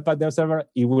running the Webpack dev server,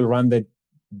 it will run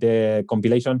the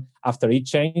compilation after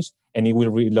each change, and it will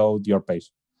reload your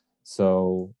page.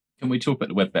 So can we talk about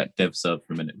the Webpack dev server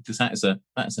for a minute? Because that is a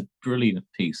brilliant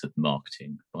piece of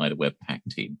marketing by the Webpack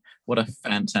team. What a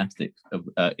fantastic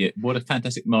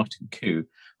marketing coup!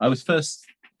 I was first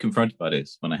confronted by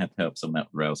this when I had to help someone out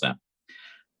with Rails app,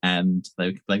 and they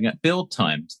were complaining about build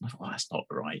times. I thought, that's not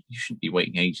right. You shouldn't be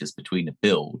waiting ages between a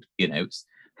build. It's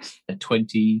a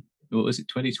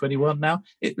 2021 now?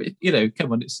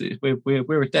 Come on,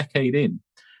 we're a decade in.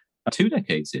 2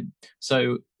 decades in.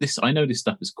 So I know this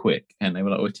stuff is quick, and they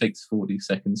were like, it takes 40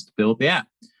 seconds to build the app.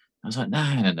 I was like,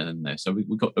 no. So we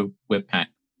got a Webpack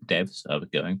dev server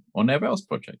going on their Rails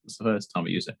project. It's the first time I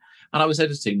used it. And I was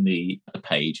editing the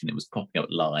page, and it was popping up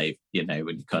live,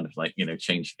 when you kind of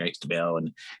change your HTML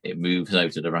and it moves over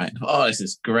to the right. Oh, this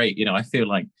is great. I feel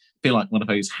like one of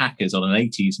those hackers on an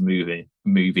 80s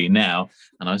movie now.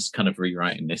 And I was kind of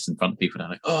rewriting this in front of people, and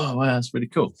I'm like, oh, wow, that's really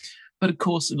cool. But of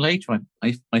course, later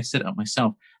I set it up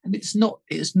myself, and it's not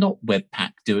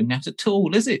Webpack doing that at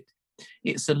all, is it?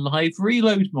 It's a live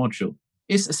reload module.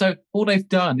 So all they've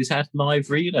done is add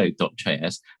live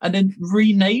reload.js and then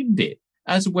renamed it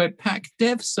as Webpack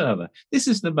dev server. This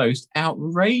is the most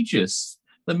outrageous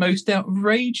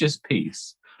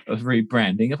piece of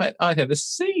rebranding I've ever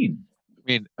seen.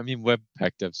 I mean,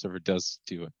 Webpack dev server does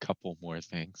do a couple more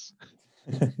things.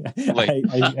 I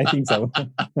think so.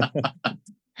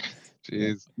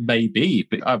 Jeez. Maybe,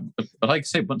 but like I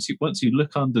say, once you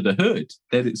look under the hood,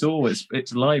 then it's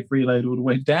live reload all the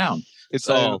way down.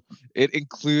 It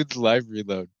includes live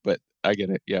reload, but I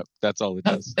get it. Yeah, that's all it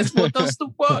does. It's what does the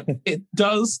work. It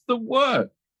does the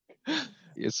work.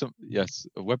 Yes, a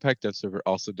Webpack dev server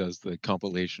also does the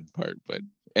compilation part,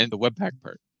 and the Webpack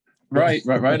part. Right.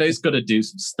 It's got to do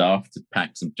some stuff to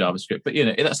pack some JavaScript, but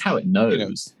that's how it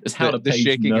knows. It's how the page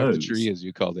shaking knows. of the tree, as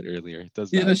you called it earlier. It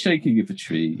does. Yeah, the shaking of a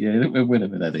tree. Yeah,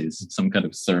 whatever that is, some kind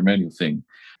of ceremonial thing.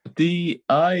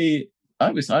 I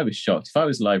was shocked. If I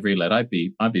was live reload, I'd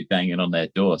be banging on their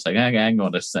door saying, "Hang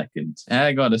on a second.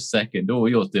 All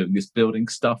you're doing is building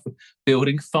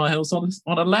files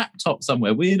on a laptop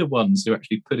somewhere. We're the ones who are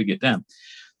actually putting it down."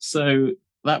 So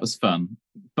that was fun.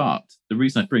 But the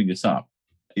reason I bring this up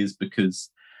is because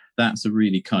that's a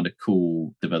really kind of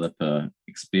cool developer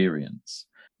experience.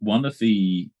 One of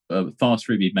the Fast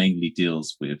Ruby mainly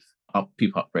deals with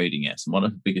people upgrading it. And one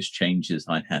of the biggest changes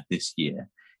I've had this year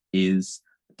is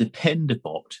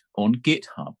Dependabot on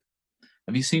GitHub.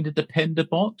 Have you seen the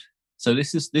Dependabot? So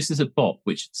this is a bot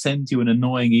which sends you an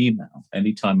annoying email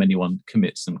anytime anyone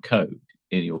commits some code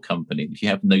in your company. If you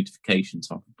have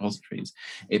notifications on repositories,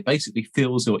 it basically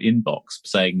fills your inbox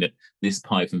saying that this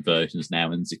Python version is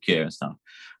now insecure and stuff.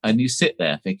 And you sit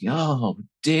there thinking, oh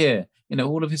dear,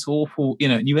 all of this awful,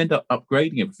 and you end up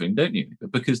upgrading everything, don't you?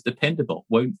 Because Dependabot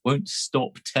won't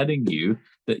stop telling you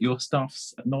that your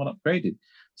stuff's not upgraded.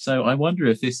 So I wonder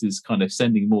if this is kind of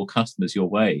sending more customers your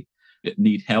way that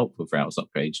need help with Rails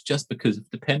upgrades just because of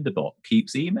Dependabot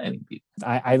keeps emailing people.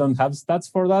 I don't have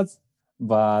stats for that,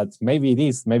 but maybe it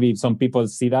is. Maybe some people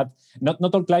see that. Not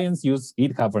all clients use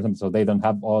GitHub, for example, so they don't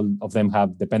have all of them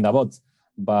have Dependabot,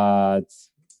 but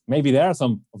maybe there are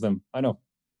some of them. I know.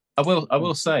 I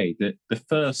will say that the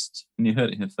first, and you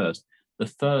heard it here first, the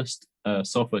first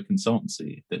software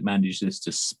consultancy that manages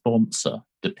to sponsor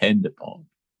Dependabot,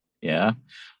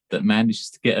 that manages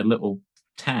to get a little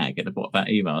tag at the bottom of that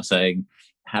email saying,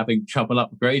 having trouble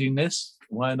upgrading this,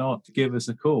 why not give us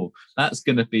a call? That's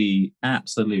going to be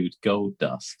absolute gold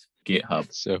dust.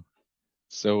 GitHub.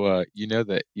 So you know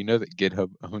that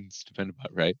GitHub owns Dependabot,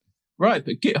 right? Right,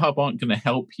 but GitHub aren't going to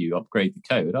help you upgrade the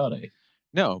code, are they?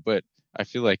 No, but I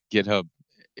feel like GitHub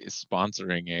is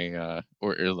sponsoring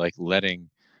or like letting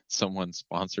someone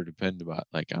sponsor Dependabot.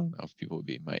 Like, I don't know if people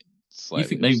might slightly.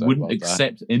 You think they wouldn't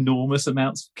accept enormous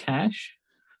amounts of cash?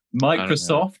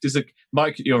 Microsoft is a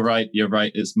You're right.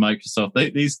 It's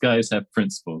Microsoft. These guys have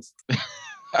principles.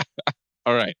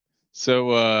 All right.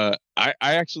 So I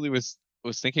actually was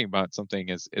thinking about something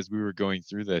as we were going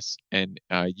through this, and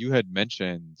you had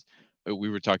mentioned we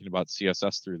were talking about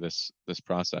CSS through this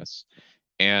process,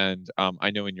 and I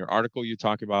know in your article you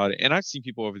talk about it, and I've seen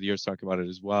people over the years talk about it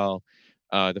as well.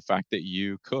 The fact that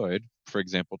you could, for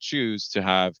example, choose to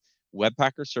have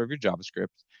Webpacker serve your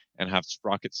JavaScript and have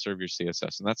Sprockets serve your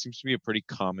CSS. And that seems to be a pretty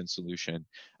common solution.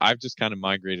 I've just kind of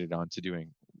migrated on to doing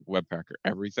Webpacker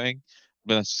everything,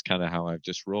 but that's just kind of how I've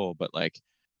just rolled. But like,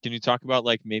 can you talk about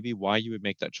like maybe why you would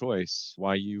make that choice?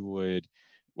 Why you would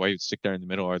stick there in the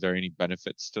middle? Are there any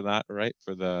benefits to that, right?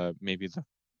 For the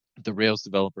Rails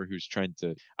developer who's trying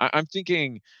to, I'm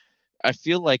thinking, I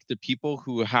feel like the people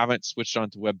who haven't switched on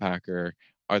to Webpacker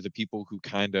are the people who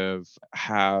kind of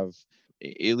have,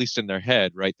 at least in their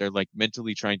head, right? They're like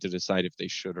mentally trying to decide if they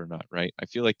should or not, right? I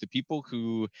feel like the people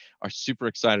who are super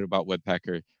excited about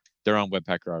Webpacker, they're on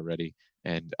Webpacker already,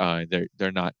 and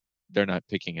they're not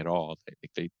picking at all.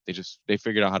 They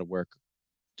figured out how to work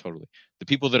totally. The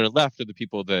people that are left are the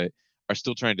people that are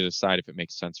still trying to decide if it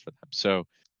makes sense for them. So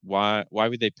why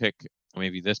would they pick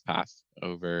maybe this path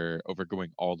over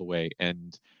going all the way?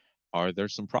 And are there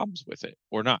some problems with it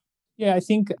or not? Yeah, I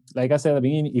think, like I said at the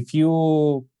beginning, if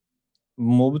you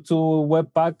move to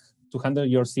Webpack to handle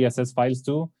your CSS files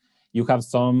too, you have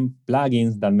some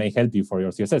plugins that may help you for your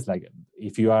CSS. Like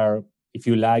if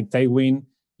you like Tailwind,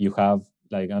 you have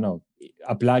like, I don't know,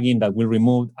 a plugin that will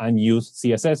remove unused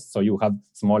CSS, so you have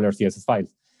smaller CSS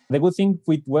files. The good thing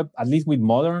with at least with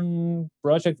modern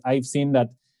projects, I've seen that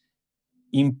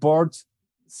import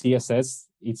CSS,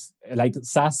 it's like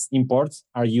Sass imports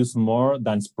are used more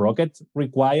than Sprocket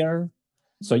require.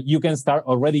 So you can start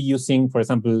already using, for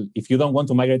example, if you don't want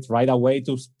to migrate right away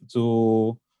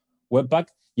to Webpack,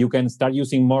 you can start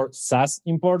using more Sass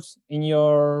imports in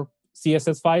your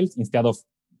CSS files instead of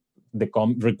the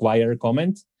require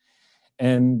comment.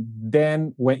 And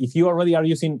then if you already are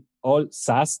using all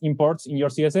Sass imports in your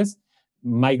CSS,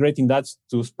 migrating that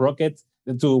to Sprocket,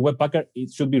 to Webpacker,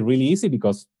 it should be really easy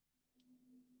because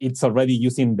it's already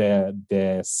using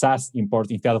the Sass import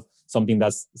instead of something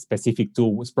that's specific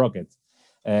to Sprocket.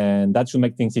 And that should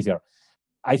make things easier.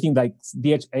 I think like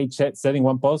DHH said in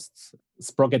one post,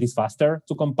 Sprocket is faster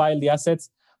to compile the assets,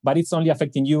 but it's only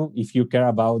affecting you if you care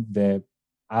about the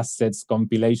assets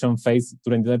compilation phase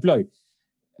during the deploy.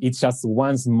 It's just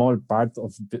one small part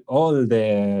of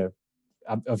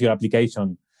of your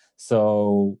application.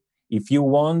 So if you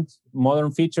want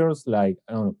modern features like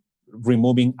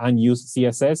removing unused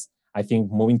CSS, I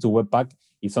think moving to Webpack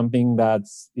is something that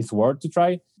is worth to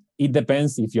try. It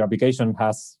depends if your application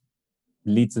has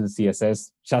little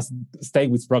CSS, just stay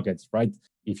with Sprockets, right?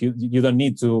 If you don't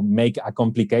need to make a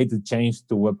complicated change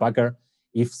to Webpacker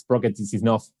if Sprockets is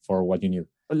enough for what you need.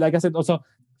 Like I said, also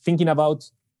thinking about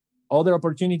other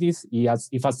opportunities,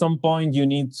 if at some point you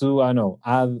need to,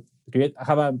 have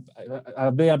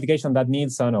a big application that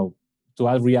needs, to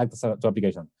add React to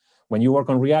application. When you work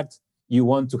on React, you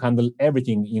want to handle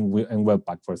everything in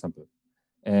Webpack, for example.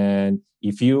 And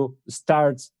if you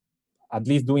start at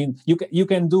least doing, you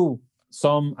can do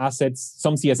some assets,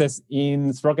 some CSS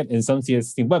in Sprocket and some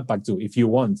CSS in Webpack too, if you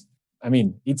want. I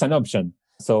mean, it's an option.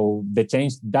 So the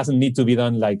change doesn't need to be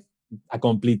done like a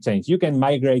complete change. You can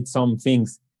migrate some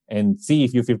things and see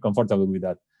if you feel comfortable with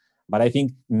that. But I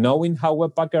think knowing how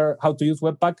to use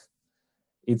Webpack,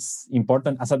 it's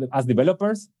important as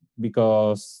developers,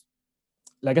 because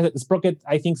like I said,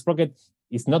 I think Sprocket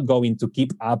is not going to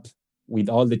keep up with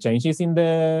all the changes in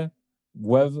the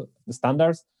web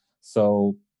standards.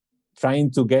 So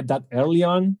trying to get that early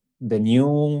on, the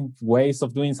new ways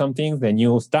of doing some things, the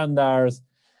new standards,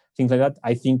 things like that,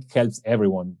 I think helps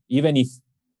everyone. Even if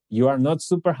you are not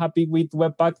super happy with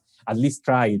Webpack, at least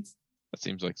try it. That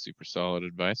seems like super solid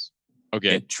advice.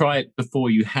 Okay. Yeah, try it before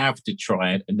you have to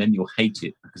try it, and then you'll hate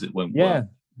it because it won't work.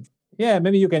 Yeah,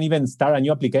 maybe you can even start a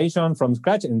new application from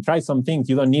scratch and try some things.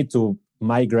 You don't need to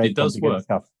migrate complicated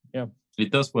stuff. Yeah.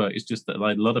 It does work. It's just that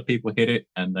like a lot of people hit it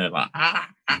and they're like,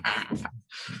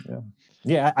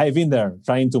 Yeah, I've been there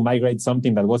trying to migrate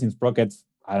something that was in Sprockets,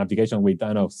 an application with,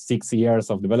 6 years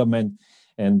of development,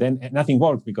 and then nothing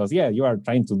worked because, you are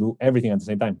trying to do everything at the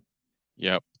same time.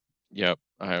 Yep.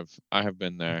 I have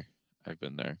been there. I've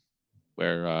been there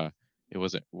where it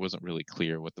wasn't really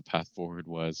clear what the path forward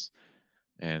was.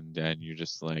 And then you're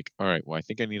just like, all right, well, I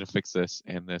think I need to fix this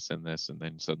and this and this, and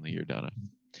then suddenly you're done.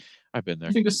 I've been there.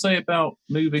 What do you think to say about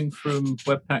moving from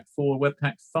Webpack 4 to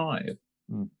Webpack 5?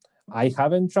 I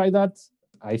haven't tried that.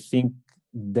 I think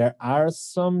there are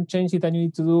some changes that you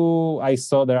need to do. I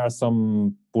saw there are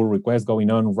some pull requests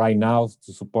going on right now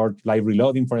to support live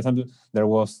reloading, for example.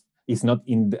 It's not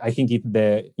in the, I think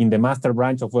in the master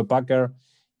branch of Webpacker,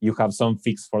 you have some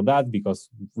fix for that because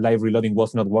live reloading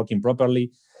was not working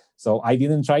properly. So I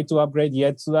didn't try to upgrade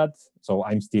yet to that. So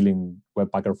I'm still in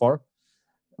Webpacker 4.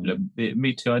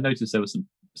 Me too. I noticed there was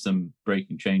some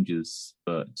breaking changes,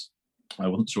 but I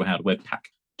wasn't sure how the Webpack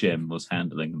gem was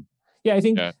handling them. Yeah, I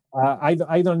think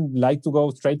I don't like to go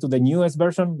straight to the newest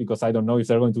version because I don't know if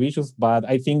there are going to be issues. But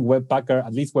I think Webpacker,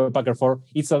 at least Webpacker 4,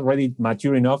 it's already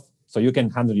mature enough so you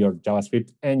can handle your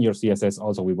JavaScript and your CSS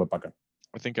also with Webpacker.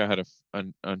 I think I had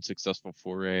an unsuccessful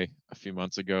foray a few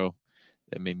months ago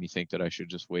that made me think that I should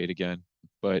just wait again.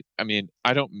 But I mean,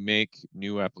 I don't make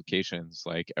new applications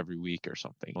like every week or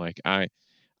something. Like I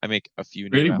make a few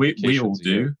new applications. We all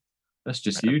do. That's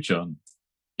just you, John.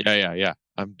 Yeah.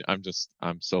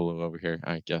 I'm solo over here,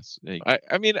 I guess.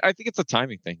 I mean, I think it's a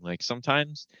timing thing. Like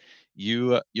sometimes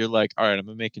you're like, all right, I'm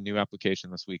gonna make a new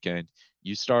application this weekend.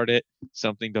 You start it,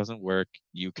 something doesn't work.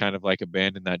 You kind of like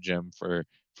abandon that gem for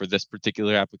this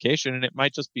particular application, and it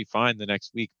might just be fine the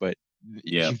next week, but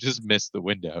you just missed the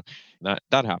window.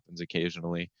 That happens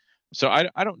occasionally. So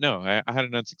I don't know. I had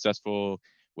an unsuccessful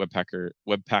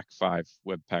Webpack 5,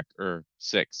 Webpacker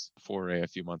 6 foray a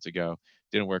few months ago.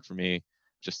 Didn't work for me.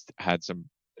 Just had some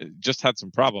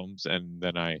problems, and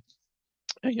then I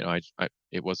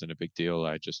it wasn't a big deal.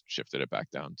 I just shifted it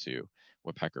back down to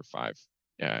Webpacker 5.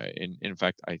 In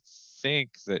fact, I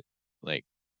think that like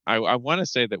I want to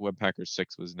say that Webpacker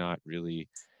 6 was not really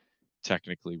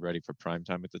technically ready for prime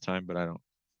time at the time, but I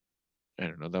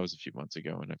don't know. That was a few months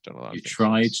ago, and I've done a lot of things. You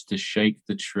tried to shake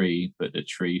the tree, but the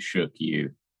tree shook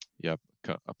you. Yep,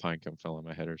 a pine cone fell on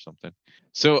my head or something.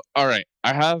 So, all right,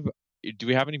 do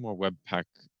we have any more Webpack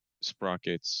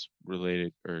Sprockets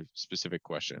related or specific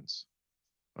questions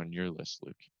on your list,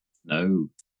 Luke? No.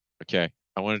 Okay,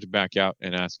 I wanted to back out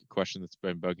and ask a question that's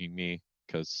been bugging me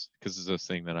because it's a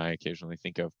thing that I occasionally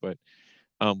think of. But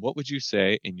what would you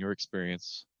say, in your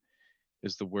experience,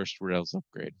 is the worst Rails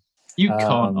upgrade? You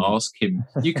can't ask him.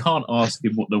 You can't ask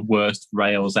him what the worst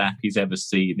Rails app he's ever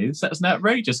seen is. That's an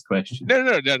outrageous question.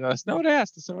 No. That's not what I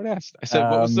asked. I said,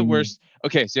 what was the worst?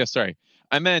 Okay, so yeah, sorry.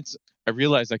 I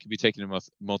realized I could be taken in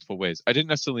multiple ways. I didn't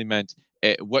necessarily meant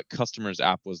what customer's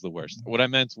app was the worst. What I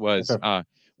meant was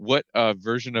what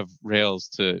version of Rails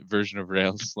to version of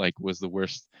Rails like was the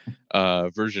worst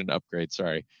version upgrade.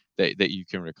 Sorry, that you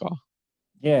can recall.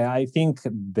 Yeah, I think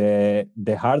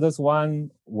the hardest one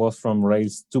was from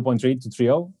Rails 2.3 to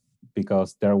 3.0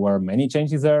 because there were many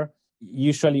changes there.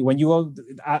 Usually, when you go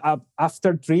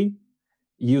after 3,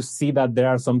 you see that there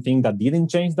are some things that didn't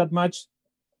change that much.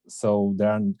 So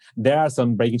there are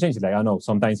some breaking changes. Like I know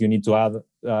sometimes you need to add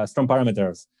strong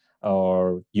parameters,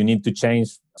 or you need to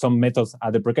change some methods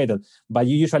are deprecated. But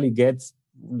you usually get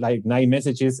like nice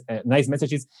messages,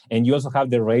 and you also have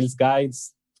the Rails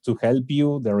guides to help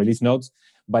you, the release notes.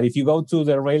 But if you go to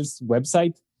the Rails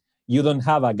website, you don't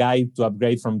have a guide to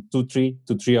upgrade from 2.3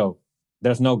 to 3.0.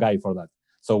 There's no guide for that.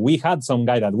 So we had some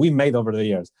guide that we made over the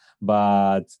years,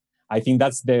 but I think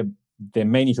that's the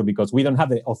main issue because we don't have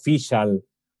the official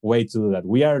way to do that.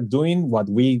 We are doing what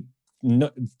we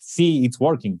see it's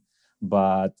working,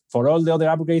 but for all the other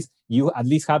upgrades, you at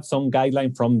least have some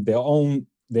guideline from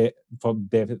the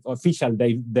official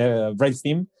the Rails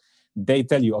team. They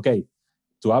tell you, okay,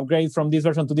 to upgrade from this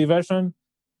version to this version,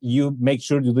 you make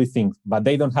sure you do things, but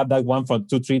they don't have that one from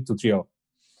 2.3 to 3.0.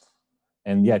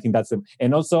 And yeah, I think that's it.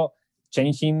 And also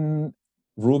changing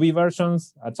Ruby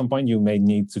versions, at some point you may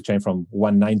need to change from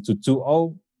 1.9 to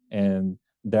 2.0, and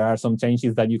there are some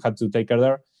changes that you have to take care of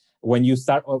there. When you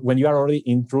are already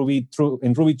in Ruby 2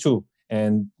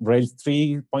 and Rails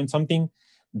 3 point something,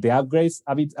 the upgrades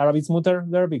are a bit smoother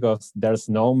there because there's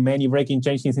no many breaking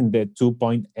changes in the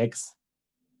 2.x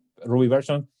Ruby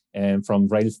version. And from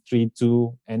Rails 3,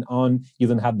 2, and on, you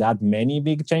don't have that many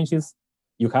big changes.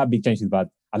 You have big changes, but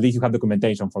at least you have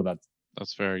documentation for that.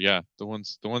 That's fair. Yeah, the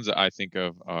ones that I think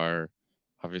of are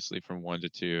obviously from 1 to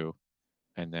 2,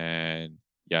 and then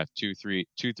 2, 3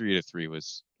 to 3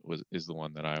 is the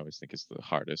one that I always think is the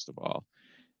hardest of all.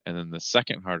 And then the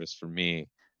second hardest for me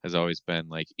has always been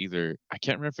like either, I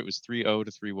can't remember if it was 3.0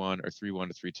 to 3.1 or 3.1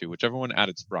 to 3.2, whichever one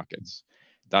added Sprockets.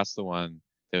 That's the one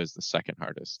that was the second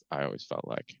hardest, I always felt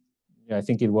like. Yeah, I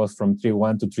think it was from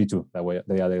 3.1 to 3.2 that way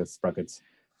they added Sprockets.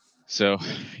 So,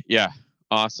 yeah,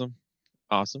 awesome.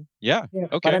 Yeah.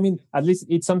 Okay. But I mean, at least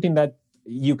it's something that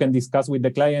you can discuss with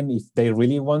the client if they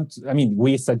really want. I mean,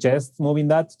 we suggest moving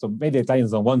that. So maybe the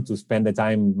clients don't want to spend the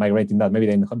time migrating that. Maybe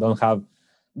they don't have.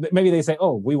 Maybe they say,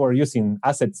 "Oh, we were using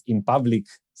assets in public,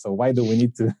 so why do we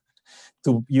need to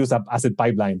use an asset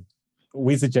pipeline?"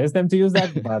 We suggest them to use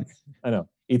that, but I don't know.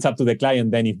 It's up to the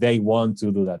client then if they want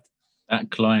to do that.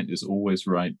 That client is always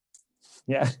right.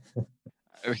 Yeah.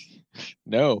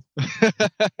 No.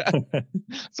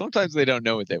 Sometimes they don't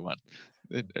know what they want.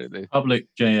 Public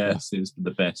JS is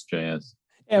the best JS.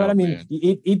 Yeah, but I mean,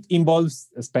 it involves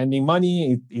spending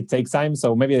money. It takes time.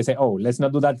 So maybe they say, oh, let's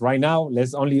not do that right now.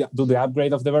 Let's only do the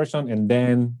upgrade of the version. And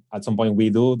then at some point we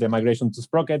do the migration to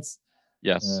Sprockets.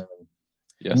 Yes.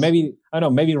 Yes. Maybe, I don't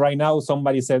know, maybe right now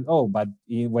somebody said, oh, but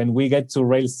when we get to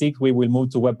Rails 6, we will move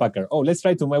to Webpacker. Oh, let's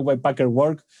try to make Webpacker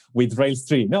work with Rails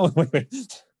 3. No.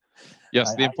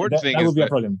 Yes, the important thing that is would be a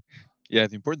problem. Yeah,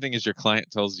 the important thing is your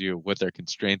client tells you what their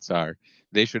constraints are.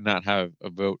 They should not have a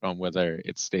vote on whether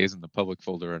it stays in the public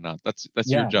folder or not. That's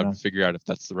your job to figure out if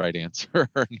that's the right answer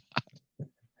or not.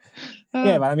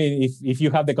 Yeah, but I mean, if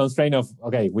you have the constraint of,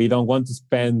 okay, we don't want to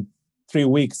spend 3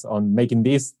 weeks on making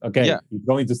this, okay, it's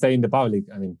going to stay in the public.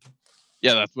 I mean,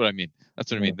 yeah, that's what I mean.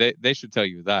 I mean. They should tell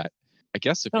you that. I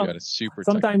guess if you had a super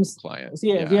technical client.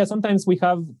 Sometimes we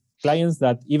have clients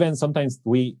that even sometimes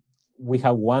we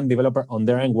have one developer on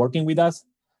their end working with us.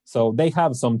 So they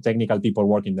have some technical people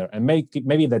working there, and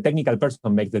maybe the technical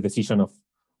person makes the decision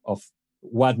of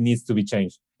what needs to be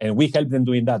changed, and we help them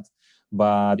doing that.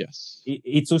 But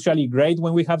it's usually great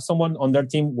when we have someone on their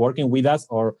team working with us,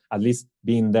 or at least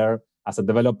being there as a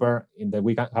developer that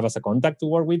we can have as a contact to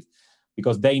work with,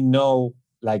 because they know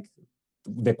like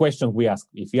the question we ask.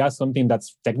 If you ask something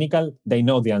that's technical, they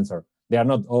know the answer. They are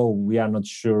not, oh, we are not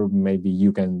sure, maybe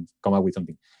you can come up with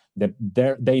something.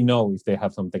 They know if they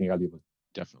have some technical people.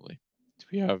 Definitely.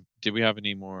 Did we have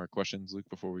any more questions, Luke,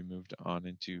 before we moved on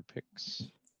into picks?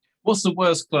 What's the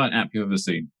worst client app you've ever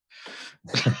seen?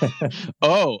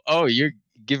 Oh, you're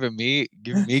giving me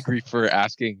grief for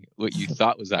asking what you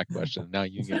thought was that question. Now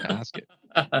you can ask it.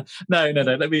 No.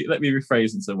 Let me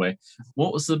rephrase in some way.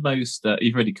 What was the most?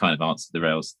 You've already kind of answered the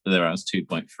Rails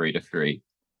 2.3 to 3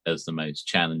 as the most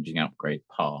challenging upgrade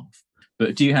path.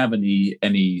 But do you have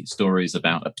any stories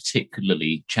about a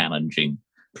particularly challenging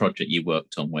project you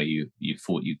worked on where you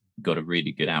thought you got a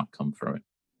really good outcome from it?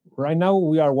 Right now,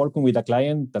 we are working with a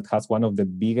client that has one of the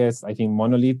biggest, I think,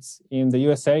 monoliths in the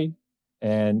USA.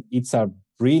 And it's a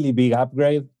really big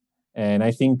upgrade. And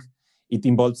I think it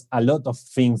involves a lot of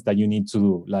things that you need to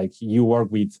do. Like you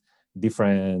work with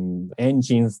different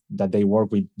engines that they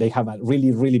work with. They have a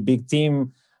really, really big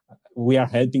team. We are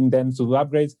helping them to do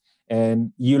upgrades.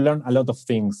 And you learn a lot of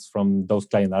things from those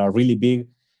clients that are really big.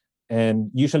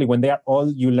 And usually when they are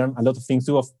old, you learn a lot of things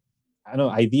too of,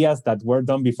 ideas that were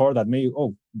done before that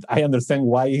I understand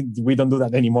why we don't do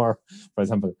that anymore, for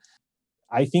example.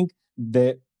 I think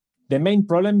the main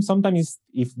problem sometimes is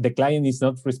if the client is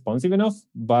not responsive enough,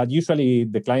 but usually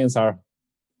the clients are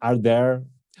there.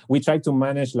 We try to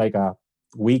manage like a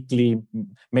weekly,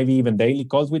 maybe even daily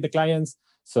calls with the clients.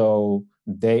 So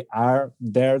they are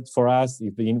there for us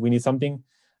if we need something.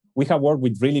 We have worked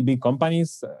with really big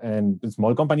companies and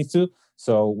small companies too.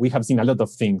 So we have seen a lot of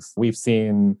things. We've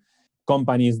seen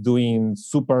companies doing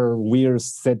super weird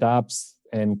setups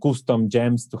and custom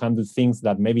gems to handle things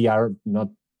that maybe are not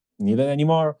needed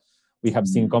anymore. We have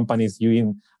seen companies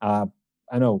using,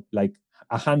 like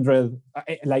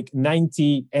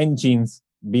 90 engines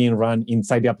being run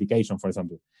inside the application, for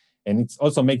example. And it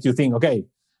also makes you think, okay,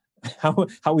 how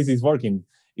is this working?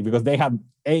 Because they have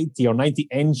 80 or 90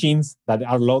 engines that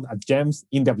are loaded as gems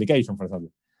in the application, for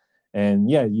example. And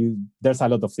there's a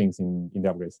lot of things in the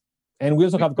upgrades. And we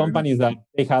also have companies that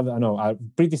they have a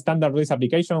pretty standard Rails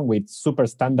application with super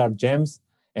standard gems,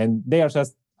 and they are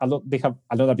just they have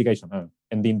a lot of application,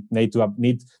 and they need to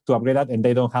upgrade that, and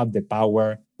they don't have the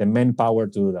manpower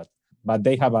to do that. But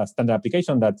they have a standard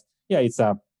application that it's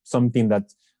something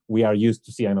that we are used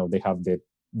to see. I know they have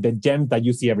the gems that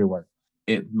you see everywhere.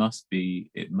 It must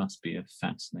be a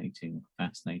fascinating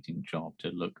job to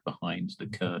look behind the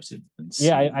curtain and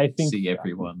see, I think see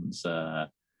everyone's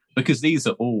because these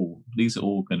are all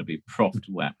going to be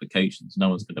profitable applications. No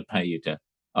one's going to pay you to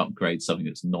upgrade something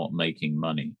that's not making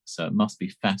money. So it must be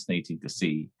fascinating to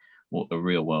see what the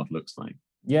real world looks like.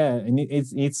 Yeah, and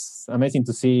it's amazing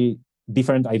to see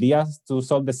different ideas to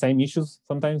solve the same issues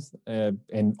sometimes,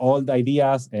 and old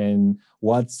ideas and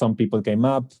what some people came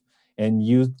up. And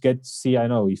you get to see, I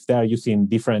know, if they're using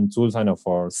different tools, I know,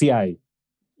 for CI.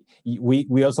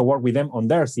 We also work with them on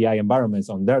their CI environments,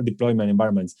 on their deployment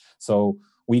environments. So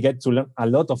we get to learn a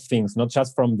lot of things, not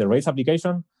just from the Rails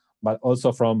application, but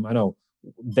also from, I know,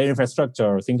 their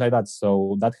infrastructure, things like that.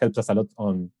 So that helps us a lot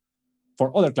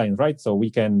for other clients, right? So we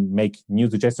can make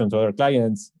new suggestions to other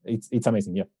clients. It's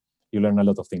amazing, yeah. You learn a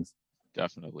lot of things.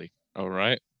 Definitely. All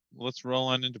right. Let's roll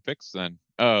on into picks then.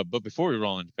 But before we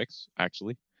roll into picks,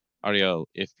 actually, Ariel,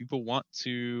 if people want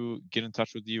to get in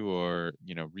touch with you or,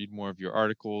 read more of your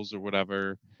articles or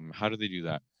whatever, how do they do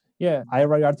that? Yeah, I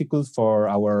write articles for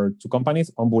our two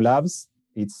companies, Ombu Labs.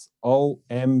 It's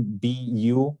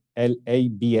OMBULABS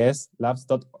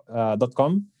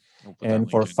labs.com, and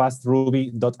for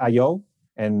fastruby.io.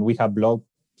 And we have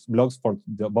blogs for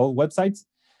both websites.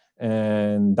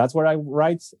 And that's where I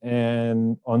write.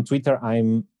 And on Twitter,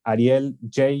 I'm Ariel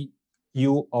Juod,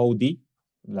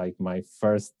 like my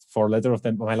first four letters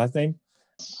of my last name.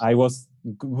 I was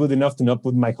good enough to not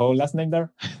put my whole last name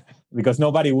there because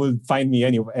nobody would find me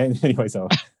anyway. So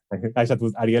I just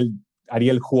put Ariel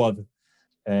Juod.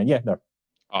 And yeah, there.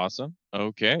 Awesome.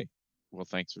 Okay. Well,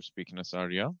 thanks for speaking to us,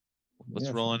 Ariel. Let's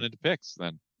roll on into picks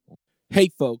then. Hey,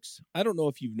 folks. I don't know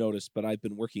if you've noticed, but I've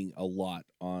been working a lot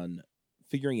on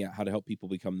figuring out how to help people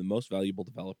become the most valuable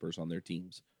developers on their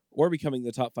teams or becoming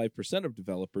the top 5% of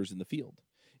developers in the field.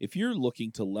 If you're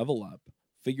looking to level up,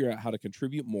 figure out how to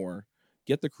contribute more,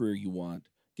 get the career you want,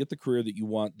 get the career that you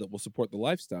want that will support the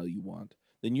lifestyle you want,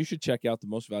 then you should check out the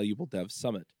Most Valuable Dev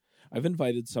Summit. I've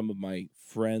invited some of my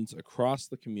friends across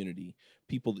the community,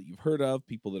 people that you've heard of,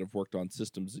 people that have worked on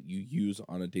systems that you use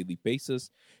on a daily basis,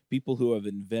 people who have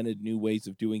invented new ways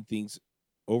of doing things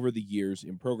over the years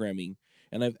in programming,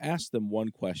 and I've asked them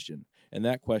one question, and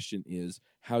that question is,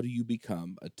 how do you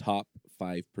become a top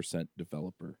 5%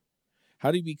 developer?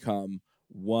 How do you become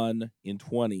 1 in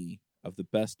 20 of the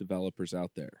best developers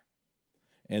out there?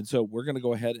 And so we're going to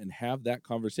go ahead and have that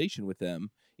conversation with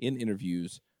them in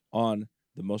interviews on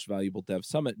the Most Valuable Dev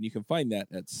Summit. And you can find that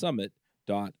at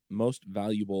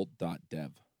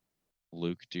summit.mostvaluable.dev.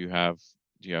 Luke, do you have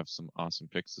some awesome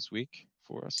picks this week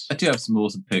for us? I do have some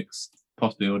awesome picks,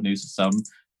 possibly old news to some,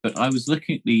 but I was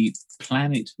looking at the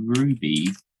Planet Ruby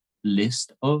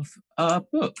list of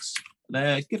books.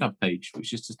 Their GitHub page,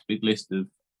 which is just a big list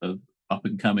of up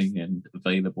and coming and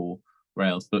available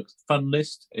Rails books. Fun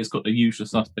list. It's got the usual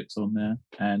suspects on there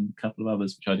and a couple of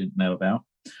others which I didn't know about.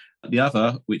 The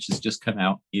other, which has just come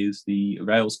out, is the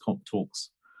Rails Comp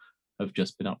Talks. Have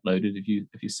just been uploaded.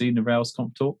 Have you seen the Rails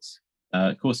Comp Talks?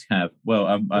 Of course you have. Well,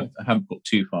 I haven't got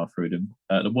too far through them.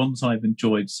 The ones I've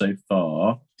enjoyed so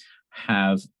far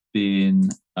have been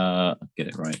get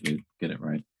it right, Luke. Get it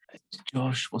right.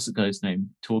 Josh, what's the guy's name?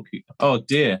 Talking. Oh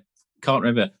dear, can't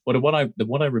remember. Well, the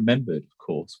one I remembered, of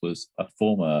course, was a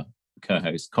former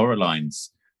co-host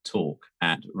Coraline's talk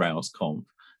at RailsConf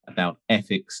about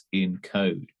ethics in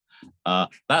code.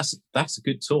 That's a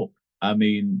good talk. I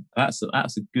mean, that's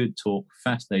a good talk,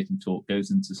 fascinating talk. Goes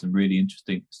into some really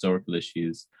interesting historical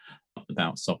issues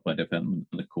about software development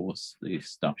and, of course, the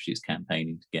stuff she's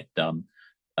campaigning to get done.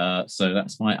 So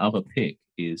that's my other pick,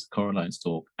 is Coraline's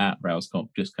talk at RailsConf,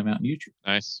 just come out on YouTube.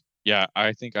 Nice. Yeah,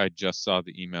 I think I just saw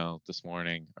the email this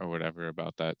morning or whatever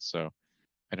about that. So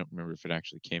I don't remember if it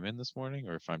actually came in this morning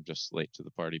or if I'm just late to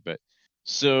the party. But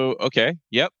so, okay.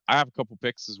 Yep. I have a couple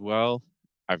picks as well.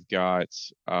 I've got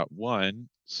one.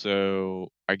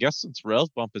 So I guess since Rails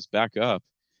Bump is back up,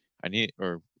 I need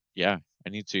to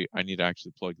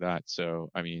actually plug that. So,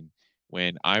 I mean,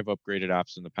 when I've upgraded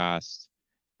apps in the past,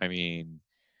 I mean,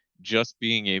 just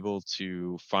being able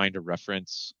to find a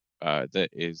reference that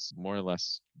is more or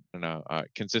less,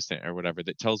 consistent or whatever,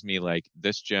 that tells me like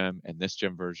this gem and this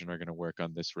gem version are going to work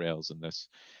on this Rails and this,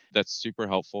 that's super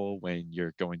helpful when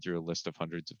you're going through a list of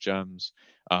hundreds of gems.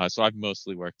 So I've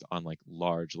mostly worked on like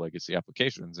large legacy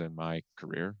applications in my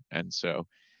career. And so,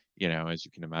 as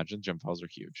you can imagine, gem files are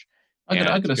huge.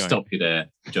 I'm gonna stop you there,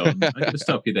 John. I'm gonna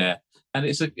stop you there. And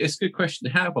it's a good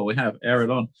question to have while we have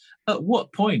Ariel on. At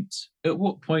what point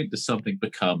does something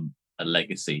become a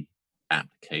legacy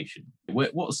application?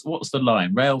 What's the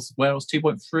line? Rails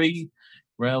 2.3,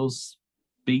 Rails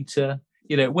beta.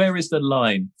 Where is the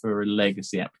line for a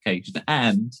legacy application?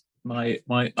 And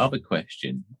My other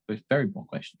question, a very important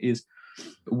question, is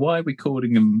why are we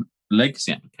calling them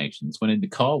legacy applications when in the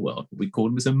car world we call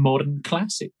them as a modern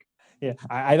classic? Yeah,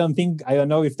 I don't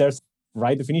know if there's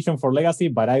right definition for legacy,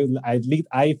 but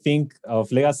I think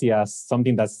of legacy as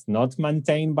something that's not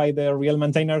maintained by the real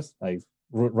maintainers, like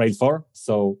Rails 4.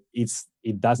 So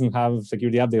it doesn't have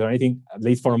security update or anything. At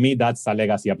least for me, that's a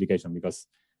legacy application because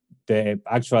the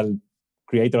actual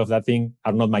creator of that thing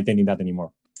are not maintaining that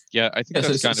anymore. Yeah, I think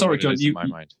that's kind of what it is in my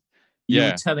mind. You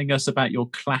were telling us about your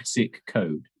classic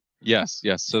code. Yes.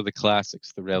 So the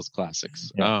classics, the Rails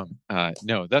classics. Yeah.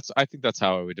 No, I think that's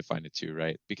how I would define it too,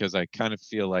 right? Because I kind of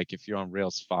feel like if you're on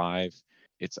Rails 5,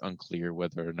 it's unclear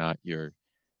whether or not you're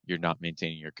not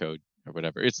maintaining your code or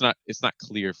whatever. It's not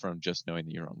clear from just knowing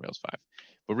that you're on Rails 5.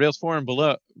 But Rails 4 and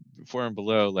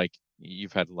below, like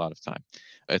you've had a lot of time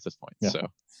at this point. Yeah. So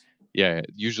yeah,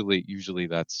 usually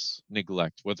that's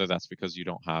neglect, whether that's because you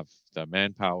don't have the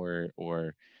manpower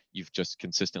or you've just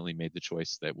consistently made the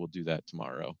choice that we'll do that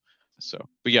tomorrow. So,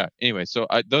 but yeah, anyway, so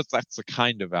that's the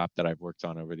kind of app that I've worked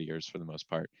on over the years for the most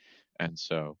part. And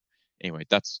so anyway,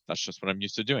 that's just what I'm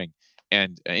used to doing.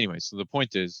 And anyway, so the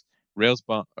point is Rails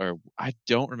Bump, or I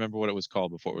don't remember what it was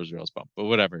called before it was Rails Bump, but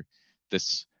whatever,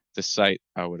 this site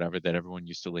or whatever that everyone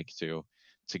used to link to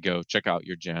go check out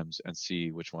your gems and see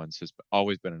which ones has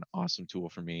always been an awesome tool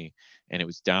for me. And it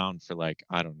was down for like,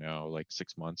 I don't know, like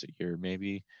 6 months, a year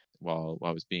maybe, while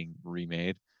I was being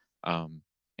remade.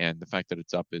 And the fact that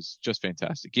it's up is just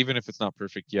fantastic. Even if it's not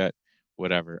perfect yet,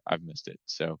 whatever, I've missed it.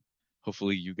 So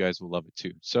hopefully you guys will love it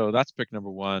too. So that's pick number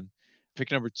 1.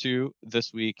 Pick number 2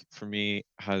 this week for me,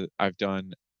 I've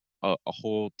done a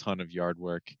whole ton of yard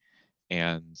work.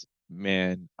 And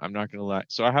man, I'm not gonna lie.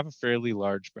 So I have a fairly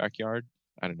large backyard.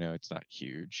 I don't know, it's not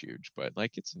huge, but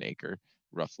like it's an acre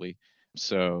roughly.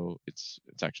 So it's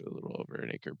actually a little over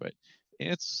an acre, but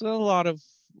it's a lot of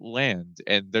land,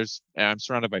 and I'm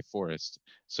surrounded by forest.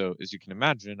 So as you can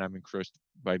imagine, I'm encroached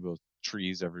by both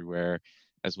trees everywhere,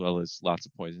 as well as lots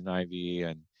of poison ivy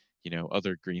and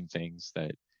other green things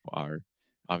that are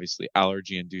obviously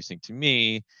allergy inducing to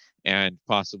me, and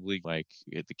possibly like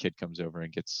if the kid comes over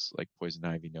and gets like poison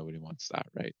ivy, nobody wants that,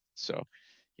 right? So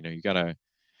you gotta,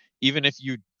 even if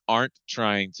you aren't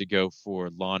trying to go for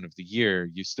lawn of the year,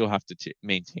 you still have to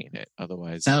maintain it.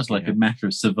 Otherwise, sounds like a matter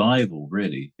of survival,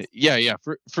 really. Yeah.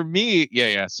 For me,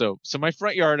 yeah. So my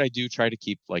front yard, I do try to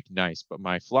keep like nice, but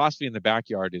my philosophy in the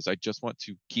backyard is I just want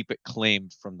to keep it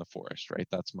claimed from the forest, right?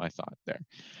 That's my thought there.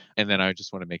 And then I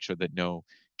just want to make sure that no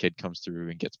kid comes through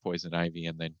and gets poison ivy,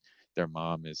 and then their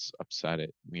mom is upset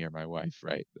at me or my wife,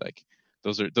 right? Like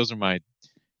those are my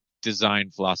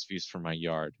design philosophies for my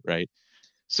yard, right?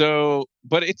 So,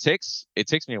 but it takes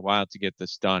me a while to get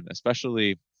this done,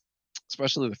 especially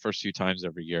the first few times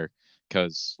every year,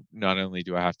 because not only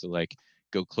do I have to like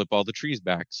go clip all the trees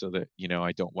back so that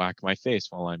I don't whack my face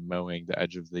while I'm mowing the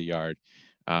edge of the yard,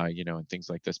 and things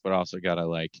like this, but also gotta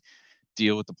like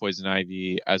deal with the poison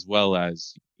ivy as well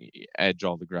as edge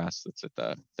all the grass that's at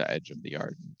the edge of the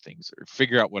yard and things, or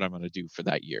figure out what I'm going to do for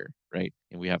that year, right?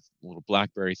 And we have little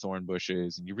blackberry thorn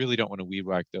bushes, and you really don't want to weed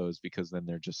whack those because then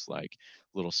they're just like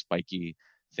little spiky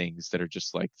things that are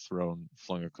just like flowing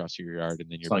across your yard,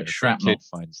 and then your like shrapnel. Kid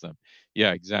finds them.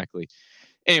 Yeah, exactly.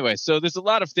 Anyway, so there's a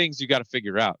lot of things you got to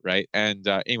figure out, right? And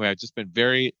anyway, I've just been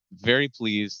very, very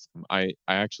pleased. I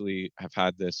actually have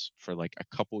had this for like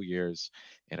a couple years,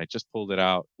 and I just pulled it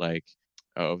out like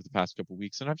over the past couple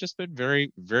weeks, and I've just been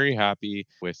very, very happy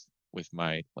with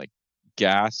my like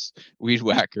gas weed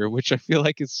whacker, which I feel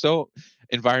like is so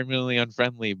environmentally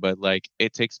unfriendly, but like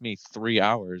it takes me 3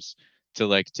 hours to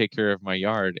like take care of my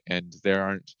yard, and there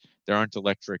aren't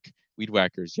electric weed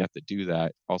whackers yet that do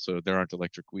that. Also, there aren't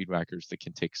electric weed whackers that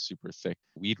can take super thick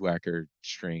weed whacker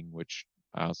string, which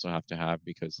I also have to have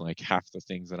because like half the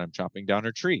things that I'm chopping down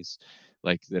are trees,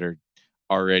 like that are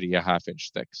already a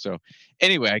half-inch thick. So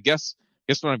anyway, I guess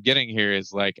what I'm getting here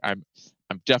is like I'm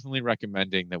definitely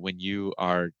recommending that when you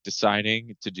are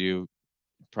deciding to do,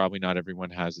 probably not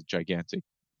everyone has a gigantic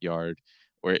yard,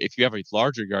 or if you have a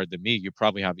larger yard than me, you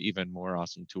probably have even more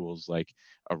awesome tools like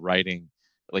a riding,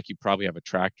 like you probably have a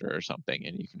tractor or something,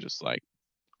 and you can just like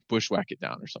bushwhack it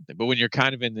down or something. But when you're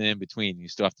kind of in the in between, you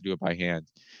still have to do it by hand.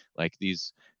 Like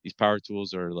these power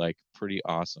tools are like pretty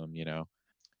awesome.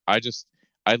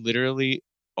 I literally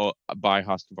buy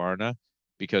Husqvarna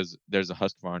because there's a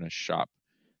Husqvarna shop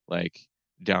like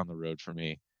down the road for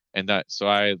me, and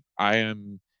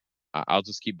I'll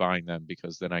just keep buying them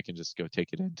because then I can just go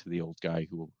take it into the old guy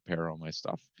who will repair all my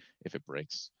stuff if it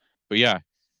breaks. But yeah,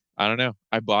 I don't know.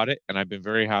 I bought it and I've been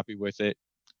very happy with it.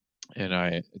 And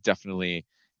I definitely,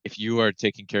 if you are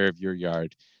taking care of your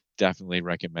yard, definitely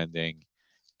recommending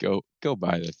go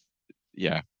buy this.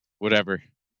 Yeah, whatever.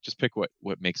 Just pick what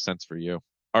makes sense for you.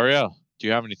 Ariel, do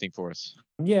you have anything for us?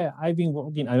 Yeah, I've been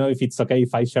working. I don't know if it's okay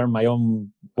if I share my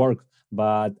own work,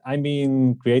 but I've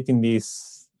been creating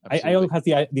this. I always had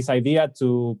this idea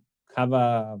to have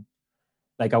a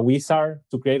wizard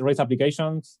to create Rails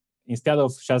applications instead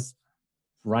of just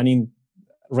running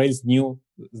Rails new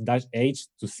 -h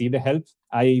to see the help.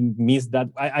 I miss that.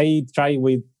 I try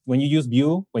with when you use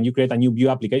Vue, when you create a new Vue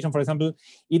application, for example,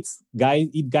 it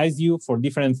guides you for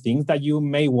different things that you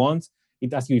may want.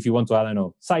 It asks you if you want to add, I don't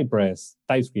know, Cypress,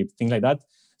 TypeScript, things like that.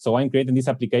 So I'm creating this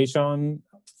application.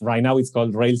 Right now it's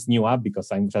called Rails New App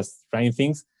because I'm just trying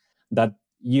things that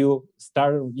you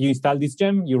install this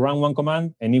gem, you run one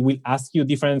command, and it will ask you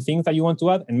different things that you want to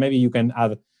add. And maybe you can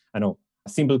add, I don't know, a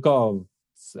simple code,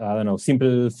 I don't know,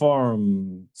 simple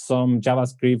form, some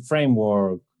JavaScript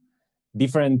framework,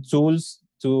 different tools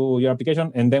to your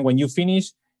application. And then when you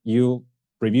finish, you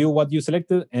review what you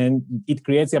selected and it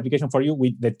creates the application for you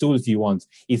with the tools you want.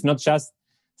 It's not just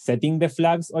setting the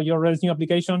flags of your Rails new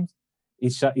application.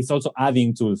 It's also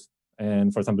adding tools.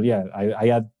 And for example, I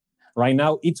add, right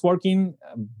now it's working,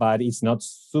 but it's not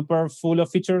super full of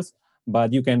features,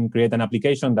 but you can create an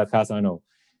application that has, I don't know,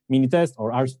 Minitest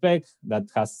or RSpec, that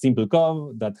has simple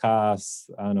code, that has,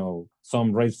 I don't know,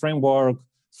 some Rails framework,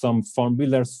 some form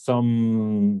builders,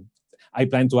 I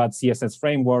plan to add CSS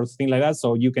frameworks, things like that.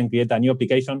 So you can create a new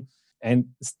application and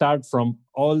start from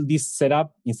all this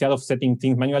setup instead of setting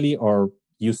things manually or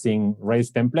using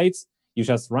Rails templates. You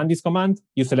just run this command,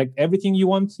 you select everything you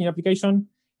want in your application,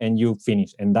 and you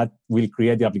finish. And that will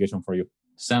create the application for you.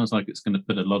 Sounds like it's going to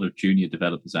put a lot of junior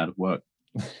developers out of work.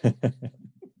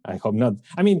 I hope not.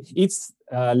 I mean, it's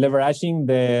leveraging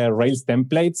the Rails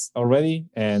templates already,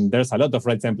 and there's a lot of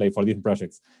Rails template for these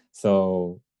projects.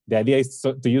 So the idea is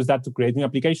to use that to create new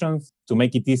applications, to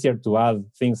make it easier to add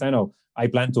things. I know I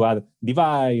plan to add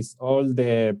device, all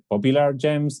the popular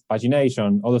gems,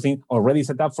 pagination, all those things already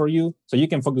set up for you. So you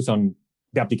can focus on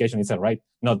the application itself, right?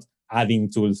 Not adding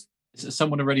tools.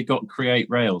 Someone already got Create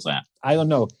Rails app? I don't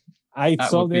know. I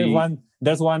saw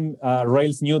there's one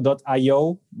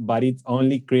railsnew.io, but it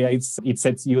only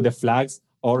sets you the flags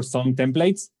or some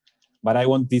templates. But I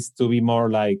want this to be more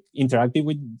like interactive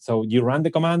so you run the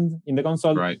command in the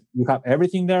console, right. You have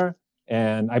everything there.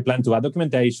 And I plan to add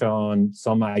documentation,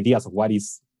 some ideas of what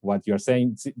you're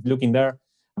saying, looking there.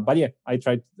 But yeah, I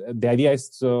tried. The idea is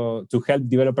to help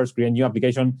developers create new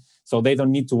application so they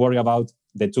don't need to worry about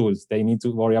the tools. They need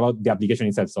to worry about the application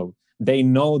itself. So they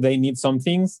know they need some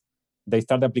things. They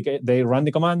start they run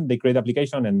the command, they create the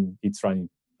application, and it's running.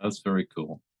 That's very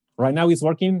cool. Right now it's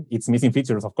working. It's missing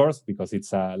features, of course, because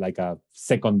it's like a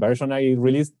second version I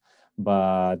released.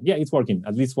 But yeah, it's working.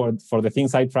 At least for the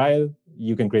things I tried,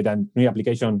 you can create a new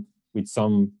application with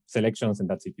some selections, and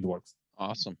that's it. It works.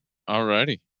 Awesome. All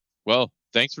righty. Well,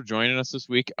 thanks for joining us this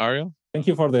week, Ariel. Thank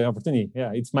you for the opportunity.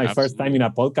 Yeah, it's my first time in a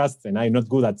podcast, and I'm not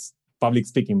good at public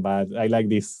speaking, but I like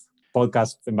this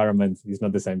podcast environment. It's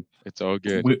not the same. It's all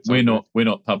good. We're not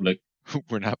public.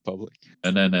 We're not public.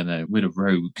 No. We're the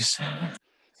rogues.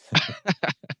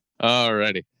 All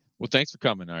righty. Well, thanks for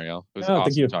coming, Ariel. It was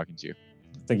awesome talking to you.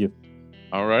 Thank you.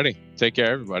 All righty. Take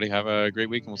care, everybody. Have a great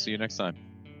week, and we'll see you next time.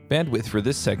 Bandwidth for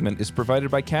this segment is provided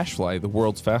by CacheFly, the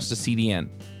world's fastest CDN.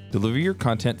 Deliver your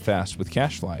content fast with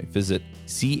CacheFly. Visit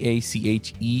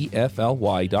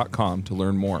CACHEFLY.com to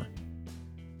learn more.